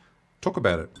actually talk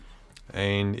about it.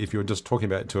 And if you're just talking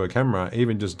about it to a camera,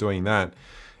 even just doing that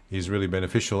is really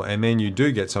beneficial. And then you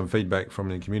do get some feedback from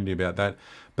the community about that.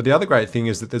 But the other great thing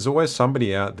is that there's always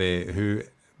somebody out there who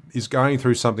is going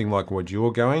through something like what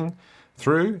you're going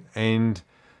through, and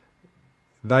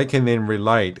they can then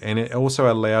relate, and it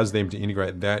also allows them to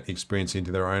integrate that experience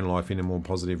into their own life in a more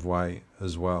positive way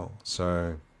as well.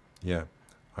 So yeah,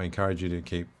 I encourage you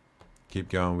to keep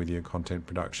going with your content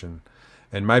production,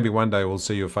 and maybe one day we'll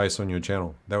see your face on your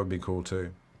channel. That would be cool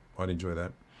too. I'd enjoy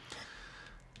that.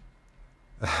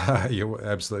 You're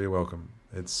absolutely welcome.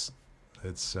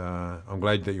 I'm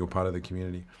glad that you're part of the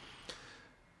community.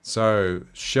 So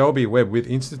Shelby Webb with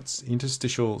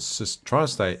interstitial try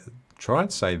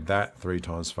and say that 3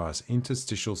 times fast.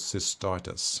 Interstitial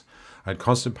cystitis. I had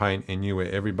constant pain and knew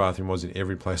where every bathroom was in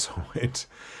every place I went.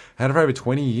 Had it for over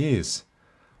 20 years.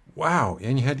 Wow.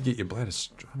 And you had to get your bladder.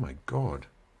 Oh my God.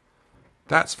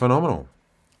 That's phenomenal.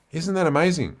 Isn't that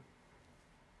amazing?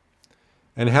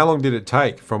 And how long did it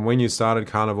take from when you started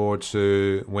carnivore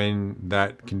to when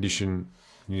that condition,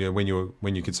 when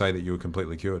you could say that you were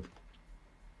completely cured?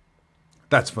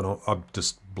 That's phenomenal. I'm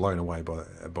just blown away by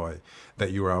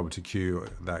that you were able to cure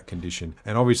that condition.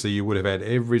 And obviously you would have had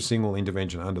every single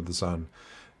intervention under the sun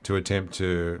to attempt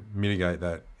to mitigate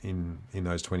that in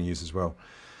those 20 years as well.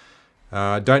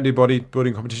 Don't do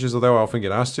bodybuilding competitions, although I often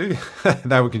get asked to.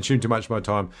 They would consume too much of my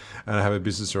time and I have a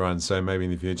business to run, so maybe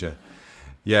in the future.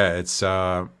 Yeah, it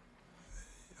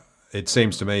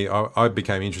seems to me, I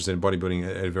became interested in bodybuilding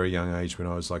at a very young age when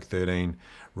I was like 13,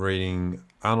 reading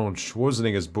Arnold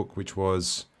Schwarzenegger's book, which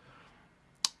was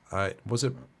it was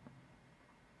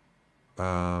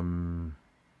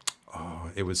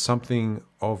something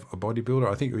of a bodybuilder.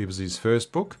 I think it was his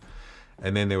first book.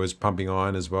 And then there was Pumping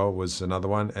Iron as well, was another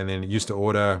one. And then it used to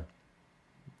order,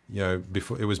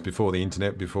 before the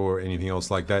internet, before anything else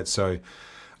like that. So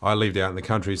I lived out in the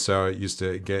country, so I used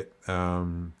to get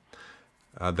the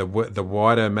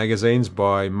wider magazines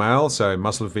by mail. So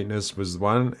Muscle Fitness was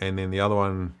one, and then the other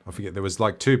one, I forget. There was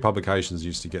like 2 publications.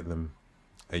 Used to get them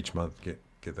each month,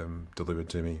 get them delivered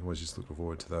to me. I was just looking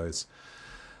forward to those.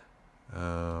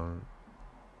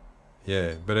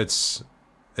 Yeah, but it's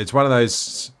one of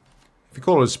those. If you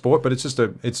call it a sport, but it's just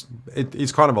it's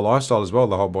kind of a lifestyle as well.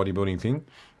 The whole bodybuilding thing.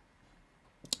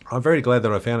 I'm very glad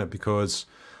that I found it because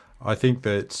I think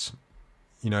that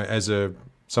as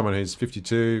someone who's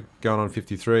 52, going on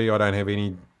 53, I don't have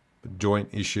any joint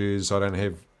issues. I've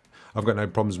got no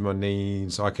problems with my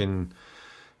knees. I can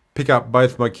pick up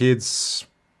both my kids,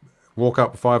 walk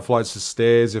up 5 flights of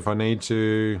stairs if I need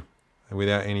to,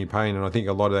 without any pain. And I think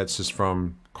a lot of that's just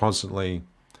from constantly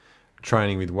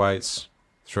training with weights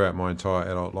throughout my entire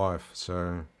adult life.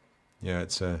 So yeah,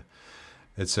 it's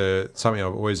something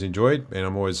I've always enjoyed, and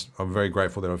I'm very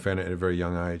grateful that I found it at a very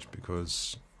young age,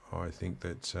 because I think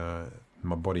that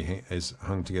my body has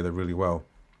hung together really well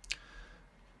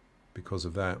because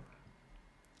of that.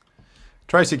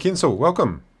 Tracy Kinsell,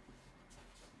 welcome.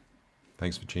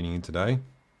 Thanks for tuning in today.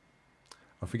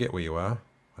 I forget where you are.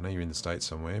 I know you're in the States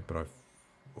somewhere, but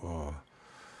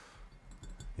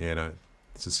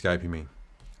it's escaping me.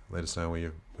 Let us know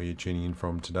where you're tuning in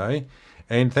from today.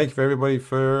 And thank you for everybody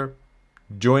for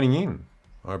joining in.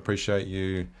 I appreciate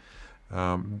you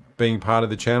being part of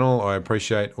the channel. I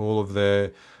appreciate all of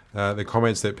the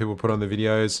comments that people put on the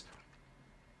videos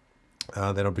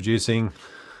that I'm producing.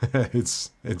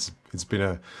 It's been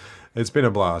a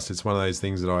blast. It's one of those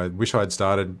things that I wish I'd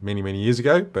started many, many years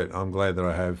ago, but I'm glad that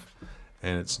I have,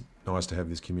 and it's nice to have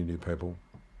this community of people.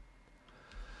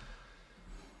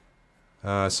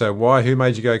 So who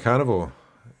made you go carnivore?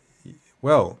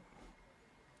 Well,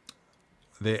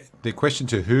 the question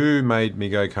to who made me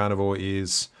go carnivore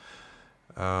is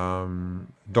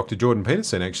Dr. Jordan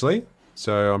Peterson, actually.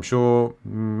 So I'm sure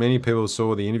many people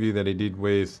saw the interview that he did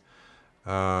with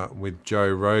Joe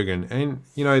Rogan, and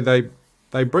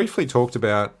they briefly talked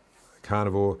about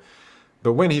carnivore,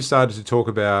 but when he started to talk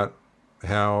about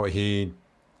how he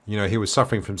was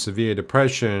suffering from severe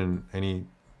depression and he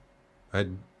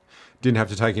didn't have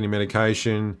to take any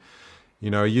medication. He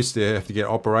used to have to get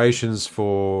operations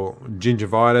for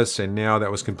gingivitis, and now that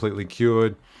was completely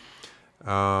cured.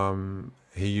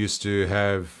 He used to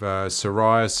have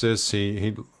psoriasis.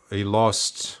 He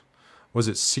lost, was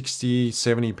it 60,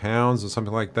 70 pounds or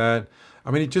something like that?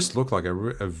 I mean, he just looked like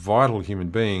a vital human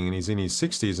being, and he's in his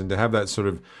 60s. And to have that sort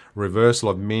of reversal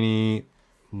of many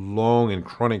long and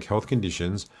chronic health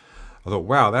conditions, I thought,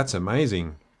 wow, that's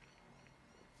amazing.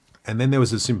 And then there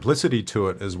was a simplicity to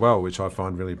it as well, which I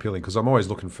find really appealing, because I'm always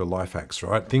looking for life hacks,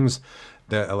 right? Things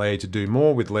that allow you to do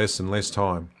more with less and less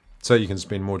time, so you can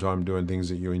spend more time doing things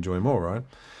that you enjoy more, right?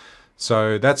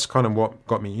 So that's kind of what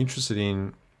got me interested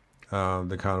in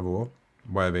the carnivore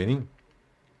way of eating.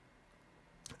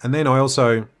 And then I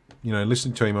also,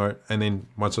 listened to him, and then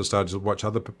once I started to watch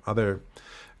other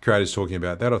creators talking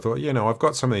about that, I thought, I've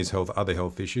got some of these other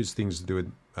health issues, things to do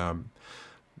with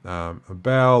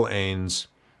bowel and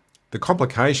the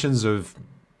complications of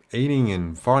eating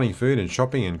and finding food and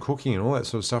shopping and cooking and all that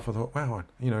sort of stuff. I thought, wow,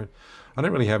 I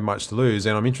don't really have much to lose,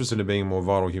 and I'm interested in being a more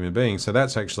vital human being. So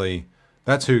that's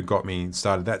who got me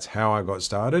started. That's how I got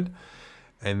started.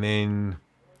 And then,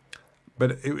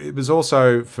 but it was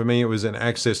also, for me, it was an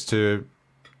access to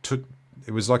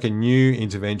it was like a new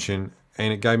intervention,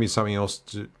 and it gave me something else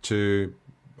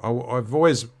I've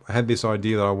always had this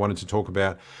idea that I wanted to talk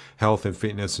about health and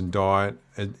fitness and diet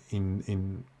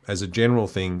as a general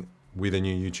thing with a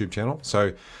new YouTube channel.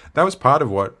 So that was part of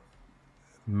what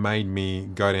made me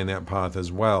go down that path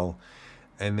as well.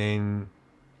 And then,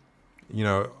 you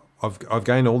know, I've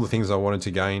gained all the things I wanted to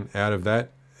gain out of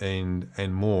that, and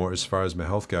more as far as my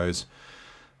health goes.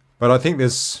 But I think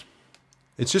it's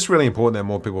just really important that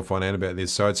more people find out about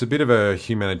this. So it's a bit of a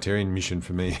humanitarian mission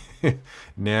for me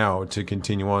now to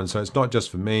continue on. So it's not just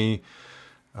for me.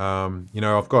 You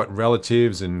know, I've got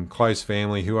relatives and close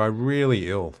family who are really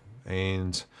ill,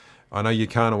 and I know you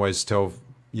can't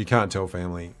tell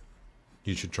family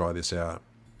you should try this out.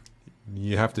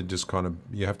 You have to just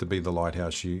you have to be the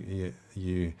lighthouse.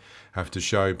 You have to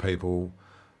show people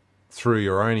through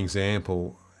your own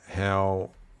example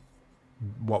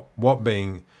what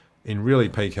being in really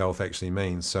peak health actually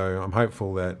means. So I'm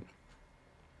hopeful that,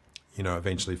 you know,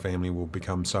 eventually family will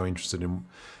become so interested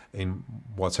in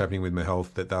what's happening with my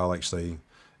health that they'll actually,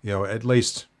 you know, at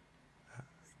least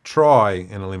try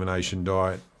an elimination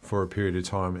diet for a period of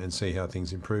time and see how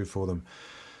things improve for them.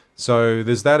 So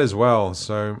there's that as well.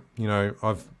 So, you know,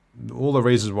 all the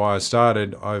reasons why I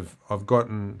started, I've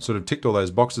gotten sort of ticked all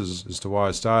those boxes as to why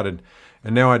I started,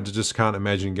 and now I just can't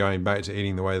imagine going back to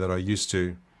eating the way that I used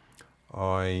to.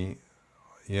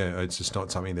 It's just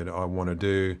not something that I want to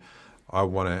do. I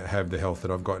want to have the health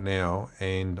that I've got now,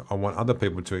 and I want other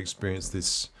people to experience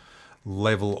this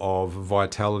level of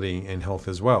vitality and health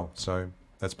as well. So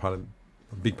that's a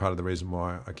big part of the reason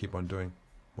why I keep on doing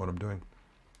what I'm doing.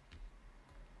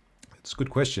 It's a good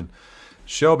question.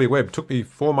 Shelby Webb, took me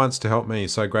 4 months to help me.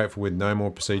 So grateful, with no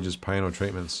more procedures, pain or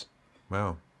treatments.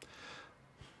 Wow.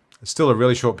 It's still a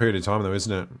really short period of time though,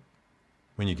 isn't it?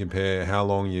 When you compare how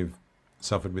long you've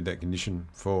suffered with that condition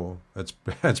for,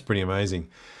 that's pretty amazing.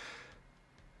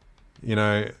 You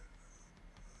know,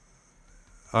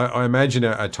 I imagine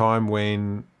a time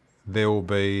when there will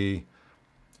be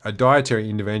a dietary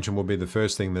intervention will be the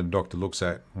first thing that a doctor looks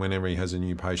at whenever he has a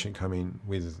new patient come in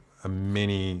with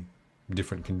many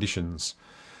different conditions.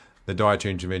 The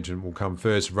dietary intervention will come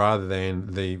first rather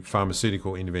than the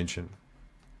pharmaceutical intervention.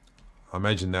 I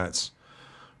imagine that's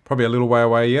probably a little way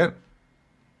away yet,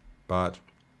 but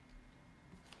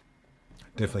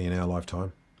definitely in our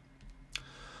lifetime.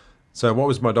 So what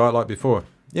was my diet like before?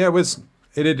 Yeah,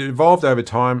 it had evolved over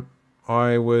time.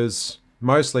 I was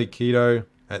mostly keto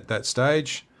at that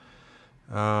stage.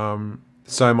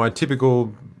 So my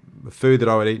typical food that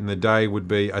I would eat in the day would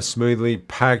be a smoothie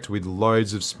packed with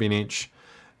loads of spinach,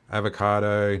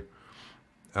 avocado,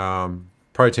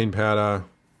 protein powder,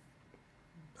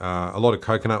 a lot of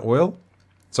coconut oil.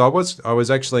 So I was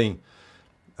actually,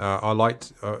 I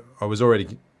was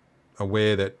already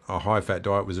aware that a high-fat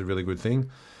diet was a really good thing.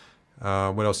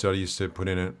 What else did I used to put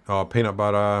in it? Oh, peanut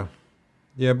butter.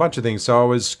 Yeah, a bunch of things. So I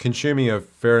was consuming a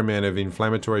fair amount of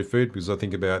inflammatory food, because I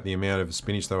think about the amount of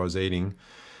spinach that I was eating,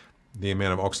 the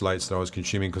amount of oxalates that I was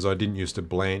consuming, because I didn't used to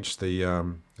blanch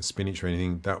the spinach or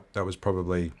anything. That was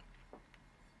probably,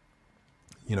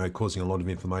 you know, causing a lot of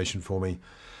inflammation for me.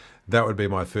 That would be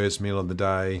my first meal of the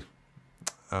day.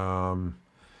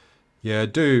 Yeah,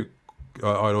 I'd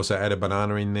also add a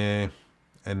banana in there,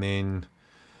 and then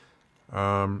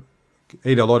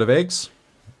eat a lot of eggs.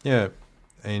 Yeah,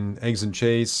 and eggs and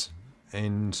cheese,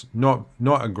 and not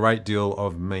a great deal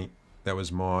of meat. That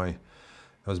was my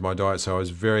diet. So I was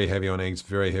very heavy on eggs,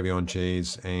 very heavy on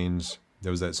cheese, and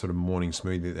there was that sort of morning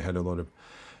smoothie that had a lot of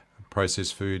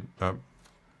processed food,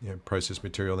 processed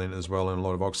material in it as well, and a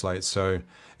lot of oxalates. So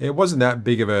it wasn't that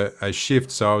big of a shift.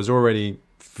 So I was already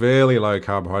fairly low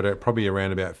carbohydrate, probably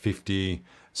around about 50,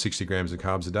 60 grams of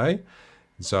carbs a day.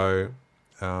 So,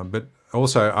 but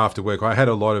also after work, I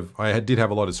did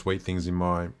have a lot of sweet things in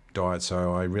my diet.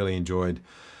 So I really enjoyed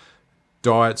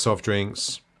diet, soft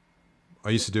drinks. I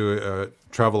used to do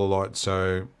travel a lot,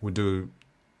 so would do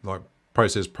like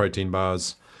processed protein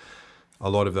bars, a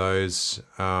lot of those,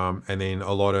 and then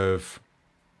a lot of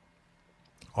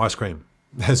ice cream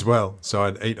as well. So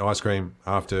I'd eat ice cream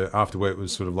after work.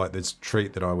 Was sort of like this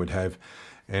treat that I would have,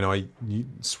 and I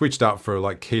switched up for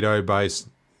like keto based.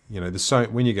 You know,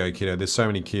 when you go keto, there's so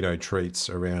many keto treats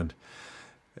around.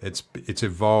 It's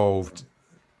evolved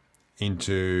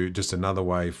into just another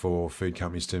way for food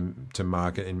companies to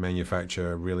market and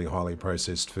manufacture really highly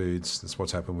processed foods. That's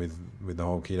what's happened with the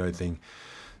whole keto thing.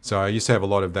 So I used to have a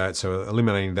lot of that. So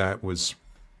eliminating that was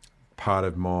part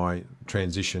of my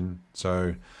transition.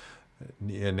 So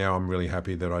yeah, now I'm really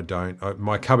happy that I don't.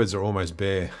 My cupboards are almost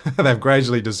bare. They've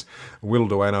gradually just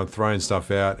whittled away, and I'm throwing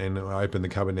stuff out. And I open the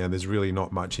cupboard now. There's really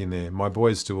not much in there. My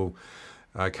boys still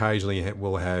occasionally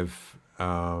will have,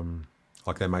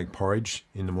 like they make porridge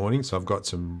in the morning. So I've got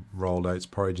some rolled oats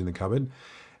porridge in the cupboard,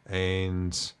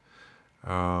 and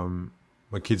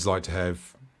my kids like to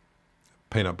have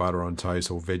peanut butter on toast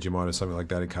or Vegemite or something like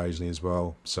that occasionally as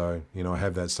well. So, you know, I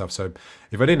have that stuff. So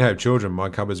if I didn't have children, my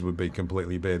cupboards would be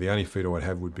completely bare. The only food I would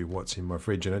have would be what's in my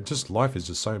fridge. And life is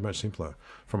just so much simpler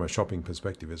from a shopping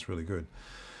perspective. It's really good.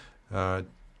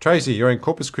 Tracy, you're in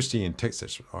Corpus Christi in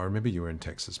Texas. I remember you were in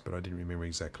Texas, but I didn't remember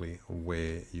exactly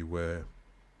where you were.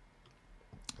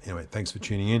 Anyway, thanks for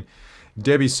tuning in.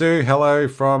 Debbie Sue, hello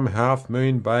from Half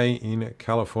Moon Bay in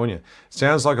California.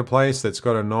 Sounds like a place that's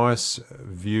got a nice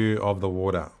view of the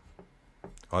water.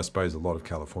 I suppose a lot of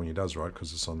California does, right?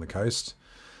 Because it's on the coast.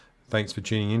 Thanks for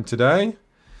tuning in today.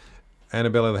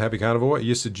 Annabella the Happy Carnivore. I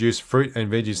used to juice fruit and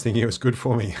veggies thinking it was good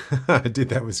for me. I did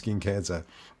that with skin cancer.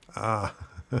 Ah,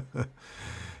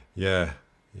 yeah.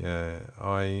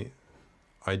 I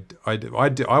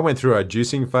went through a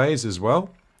juicing phase as well.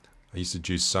 I used to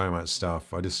juice so much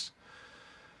stuff.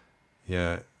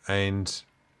 And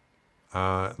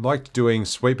liked doing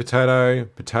sweet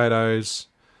potatoes,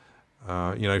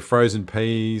 you know, frozen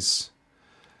peas.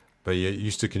 But yeah,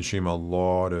 used to consume a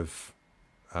lot of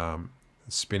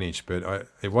spinach. But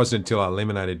it wasn't until I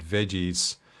eliminated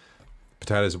veggies,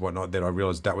 potatoes and whatnot, that I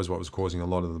realized that was what was causing a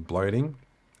lot of the bloating.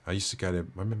 I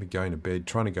remember going to bed,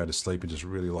 trying to go to sleep and just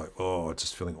really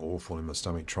just feeling awful in my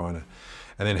stomach, and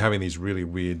then having these really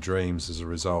weird dreams as a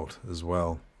result as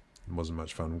well. It wasn't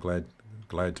much fun. I'm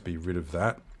glad to be rid of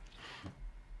that.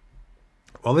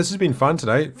 Well, this has been fun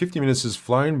today. 50 minutes has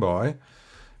flown by.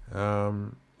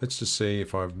 Let's just see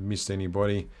if I've missed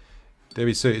anybody.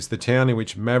 Debbie Sue, it's the town in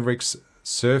which Mavericks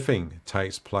surfing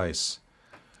takes place.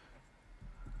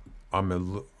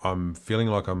 I'm feeling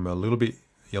like I'm a little bit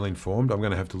ill-informed. I'm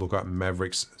going to have to look up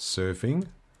Mavericks surfing.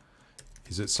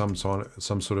 Is it some sort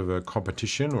of a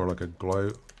competition or like a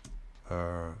glow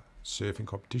surfing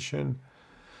competition?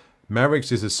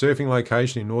 Mavericks is a surfing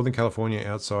location in Northern California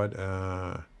outside,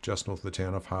 just north of the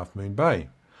town of Half Moon Bay.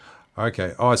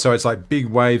 Okay. Oh, so it's like big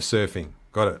wave surfing.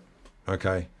 Got it.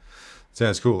 Okay.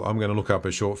 Sounds cool. I'm going to look up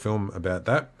a short film about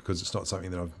that because it's not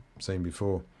something that I've seen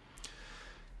before.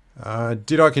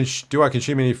 Do I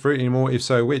consume any fruit anymore? If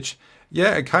so, which?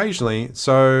 Yeah, occasionally.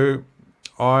 So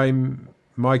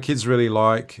my kids really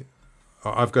like,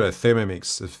 I've got a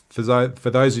Thermomix. For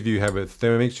those of you who have a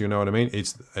Thermomix, you know what I mean.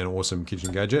 It's an awesome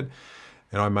kitchen gadget.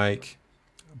 And I make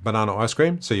banana ice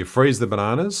cream. So you freeze the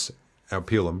bananas, I'll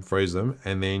peel them, freeze them,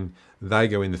 and then they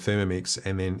go in the Thermomix,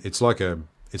 and then it's like a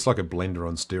blender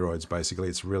on steroids, basically.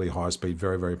 It's really high speed,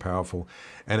 very, very powerful.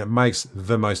 And it makes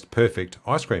the most perfect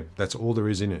ice cream. That's all there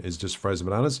is in it, is just frozen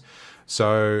bananas.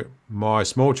 So my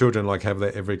small children like have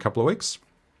that every couple of weeks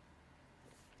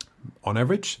on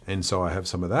average. And so I have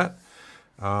some of that.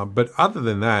 But other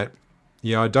than that,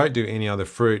 yeah, I don't do any other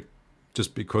fruit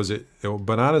just because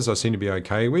bananas I seem to be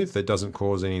okay with. It doesn't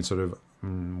cause any sort of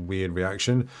weird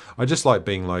reaction. I just like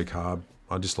being low carb.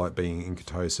 I just like being in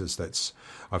ketosis.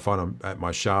 I find I'm at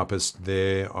my sharpest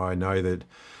there. I know that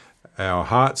our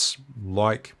hearts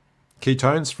like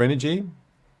ketones for energy.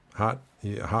 Heart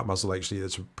muscle actually,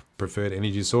 that's a preferred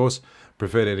energy source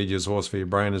for your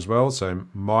brain as well. So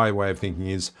my way of thinking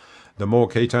is the more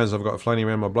ketones I've got floating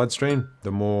around my bloodstream,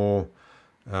 the more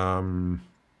the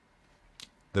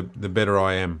better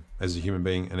I am as a human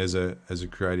being and as a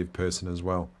creative person as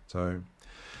well. So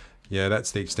yeah,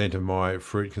 that's the extent of my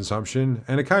fruit consumption.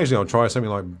 And occasionally I'll try something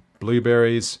like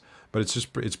blueberries, but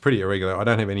it's pretty irregular. I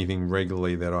don't have anything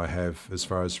regularly that I have as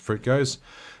far as fruit goes.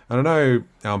 And I know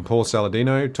Paul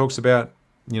Saladino talks about,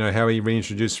 you know, how he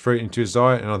reintroduced fruit into his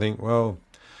diet, and I think, well,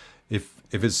 if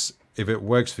it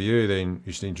works for you, then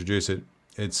you should introduce it.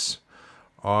 If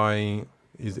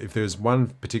there's one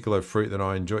particular fruit that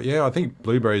I enjoy, yeah, I think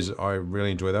blueberries, I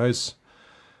really enjoy those.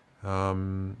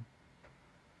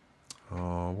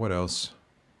 What else?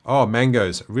 Oh,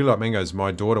 mangoes. I really like mangoes.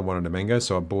 My daughter wanted a mango,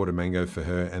 so I bought a mango for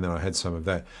her, and then I had some of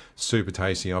that. Super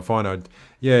tasty. I find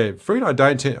fruit I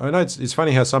know it's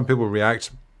funny how some people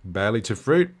react badly to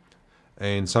fruit,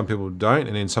 and some people don't,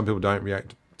 and then some people don't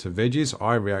react to veggies.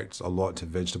 I react a lot to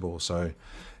vegetables, so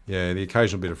yeah, the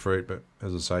occasional bit of fruit, but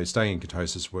as I say, staying in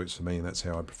ketosis works for me, and that's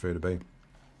how I prefer to be.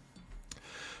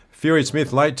 Fury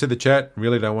Smith, late to the chat.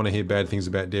 Really don't want to hear bad things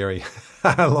about dairy.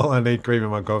 I need cream in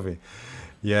my coffee.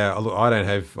 Yeah, look, I don't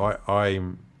have.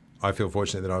 I feel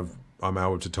fortunate that I'm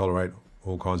able to tolerate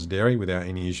all kinds of dairy without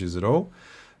any issues at all.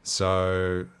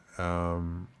 So,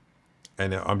 and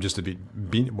and I'm just a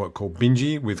bit what called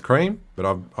bingy with cream, but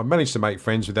I've managed to make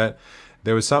friends with that.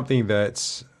 There was something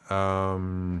that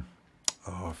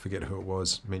I forget who it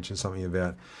was, mentioned something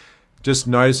about just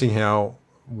noticing how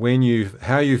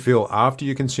you feel after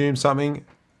you consume something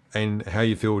and how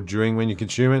you feel during when you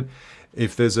consume it.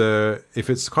 If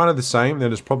it's kind of the same,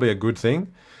 then it's probably a good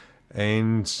thing.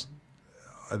 And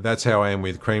that's how I am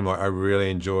with cream. Like, I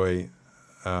really enjoy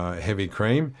heavy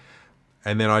cream,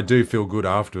 and then I do feel good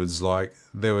afterwards. Like,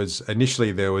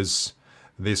 initially there was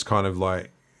this kind of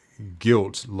like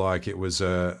guilt, like it was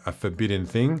a forbidden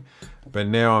thing, but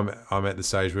now I'm at the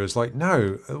stage where it's like,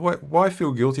 no, why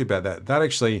feel guilty about that? That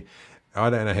actually, I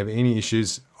don't have any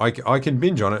issues. I can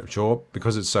binge on it, sure,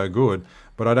 because it's so good,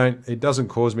 but it doesn't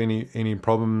cause me any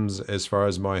problems as far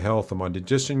as my health or my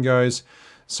digestion goes.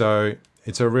 So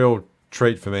it's a real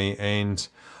treat for me, and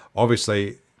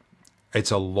obviously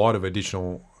it's a lot of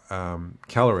additional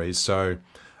calories. So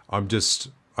I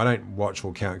don't watch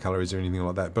or count calories or anything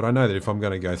like that, but I know that if I'm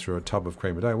going to go through a tub of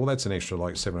cream a day, well, that's an extra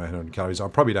like 700 or 800 calories. I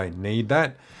probably don't need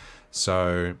that.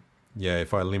 So yeah,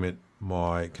 if I limit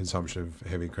my consumption of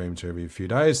heavy cream to every few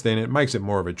days, then it makes it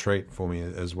more of a treat for me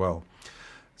as well.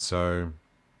 So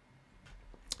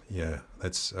yeah,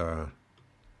 let's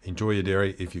enjoy your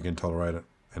dairy if you can tolerate it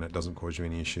and it doesn't cause you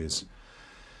any issues.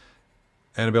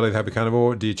 Annabelle, the Happy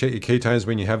Carnivore, do you check your ketones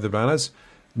when you have the bananas?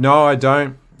 No, I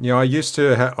don't. You know, I used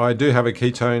to. I do have a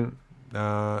ketone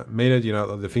meter, you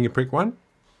know, the finger prick one,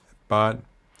 but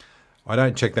I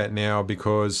don't check that now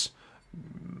because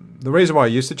the reason why I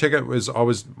used to check it was I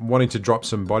was wanting to drop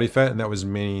some body fat, and that was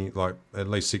at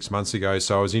least 6 months ago.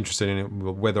 So I was interested in it,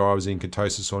 whether I was in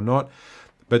ketosis or not.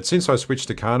 But since I switched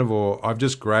to carnivore, I've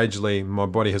just gradually, my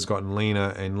body has gotten leaner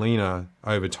and leaner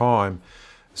over time.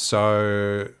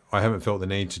 So I haven't felt the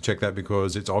need to check that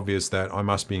because it's obvious that I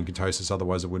must be in ketosis,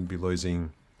 otherwise I wouldn't be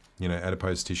losing, you know,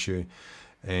 adipose tissue.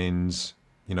 And,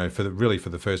 you know, for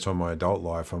the first time in my adult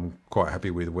life, I'm quite happy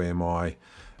with where my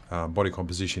body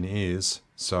composition is.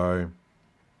 So,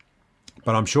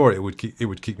 but I'm sure it would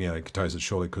kick me out of ketosis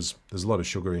surely, because there's a lot of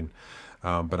sugar in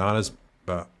bananas,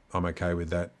 but I'm okay with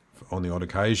that on the odd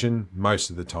occasion. Most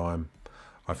of the time,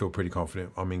 I feel pretty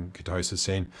confident I'm in ketosis,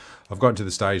 and I've gotten to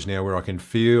the stage now where I can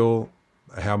feel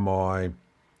how my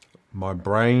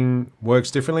brain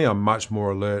works differently. I'm much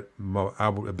more alert, my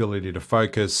ability to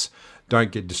focus,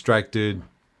 don't get distracted.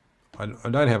 I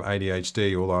don't have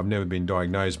ADHD, although I've never been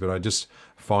diagnosed, but I just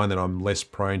find that I'm less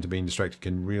prone to being distracted,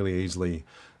 can really easily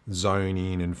zone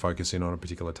in and focus in on a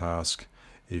particular task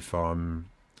if I'm,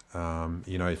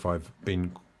 you know, if I've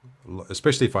been,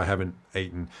 especially if I haven't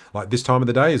eaten, like this time of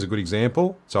the day is a good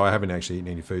example. So I haven't actually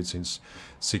eaten any food since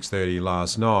 6:30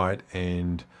 last night,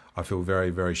 and I feel very,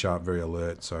 very sharp, very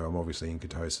alert. So I'm obviously in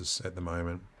ketosis at the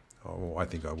moment. Well, I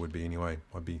think I would be anyway.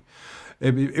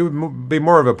 It would be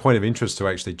more of a point of interest to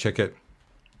actually check it,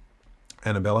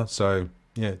 Annabella. So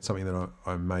yeah, it's something that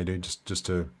I may do just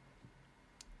to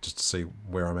see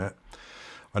where I'm at.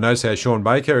 I noticed how Sean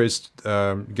Baker is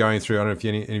going through. I don't know if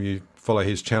any of you follow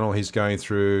his channel. He's going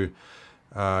through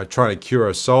trying to cure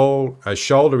a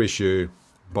shoulder issue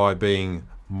by being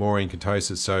more in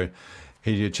ketosis. So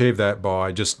he achieved that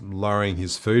by just lowering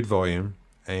his food volume,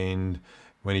 and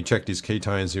when he checked his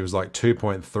ketones, he was like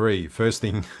 2.3 first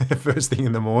thing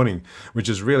in the morning, which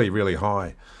is really, really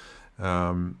high.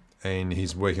 And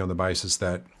he's working on the basis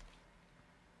that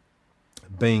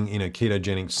being in a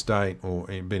ketogenic state or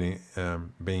being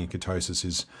in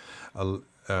ketosis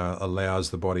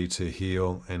allows the body to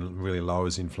heal and really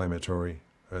lowers the inflammatory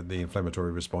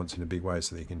response in a big way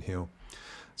so that he can heal.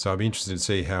 So I'd be interested to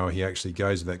see how he actually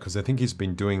goes with that, because I think he's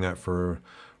been doing that for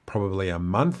probably a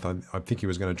month. I think he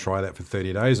was going to try that for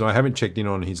 30 days. I haven't checked in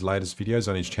on his latest videos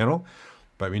on his channel,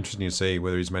 but it'd be interesting to see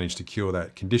whether he's managed to cure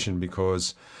that condition,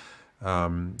 because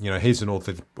you know, he's an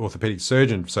orthopedic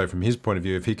surgeon. So from his point of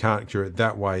view, if he can't cure it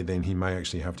that way, then he may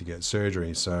actually have to get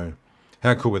surgery. So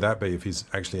how cool would that be if he's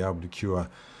actually able to cure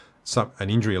an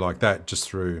injury like that just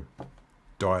through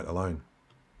diet alone?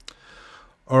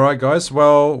 All right, guys.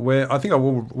 Well, I think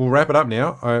we'll wrap it up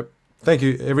now. Thank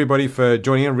you, everybody, for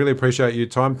joining in. Really appreciate your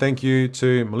time. Thank you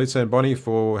to Melissa and Bonnie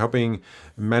for helping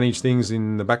manage things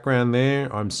in the background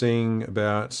there. I'm seeing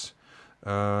about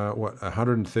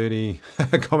 130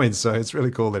 comments, so it's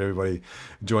really cool that everybody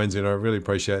joins in. I really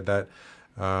appreciate that.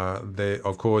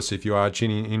 Of course, if you are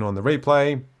tuning in on the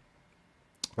replay,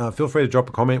 feel free to drop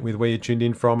a comment with where you tuned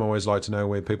in from. I always like to know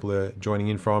where people are joining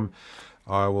in from.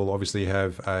 I will obviously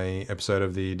have an episode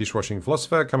of the Dishwashing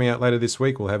Philosopher coming out later this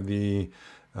week. We'll have the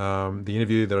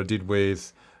interview that I did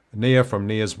with Nia from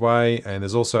Nia's Way, and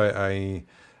there's also a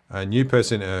a new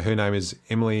person. Her name is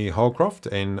Emily Holcroft,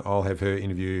 and I'll have her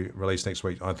interview released next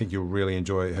week. I think you'll really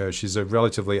enjoy her. She's a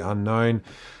relatively unknown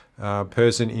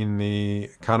person in the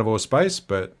carnivore space,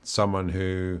 but someone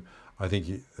who I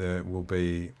think will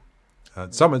be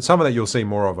someone that you'll see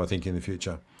more of, I think, in the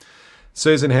future.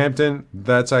 Susan Hampton,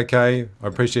 that's okay. I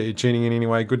appreciate you tuning in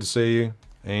anyway. Good to see you.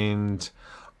 And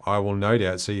I will no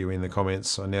doubt see you in the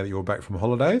comments now that you're back from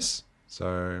holidays.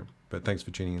 So, but thanks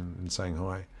for tuning in and saying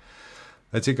hi.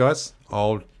 That's it, guys.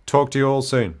 I'll talk to you all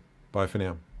soon. Bye for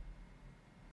now.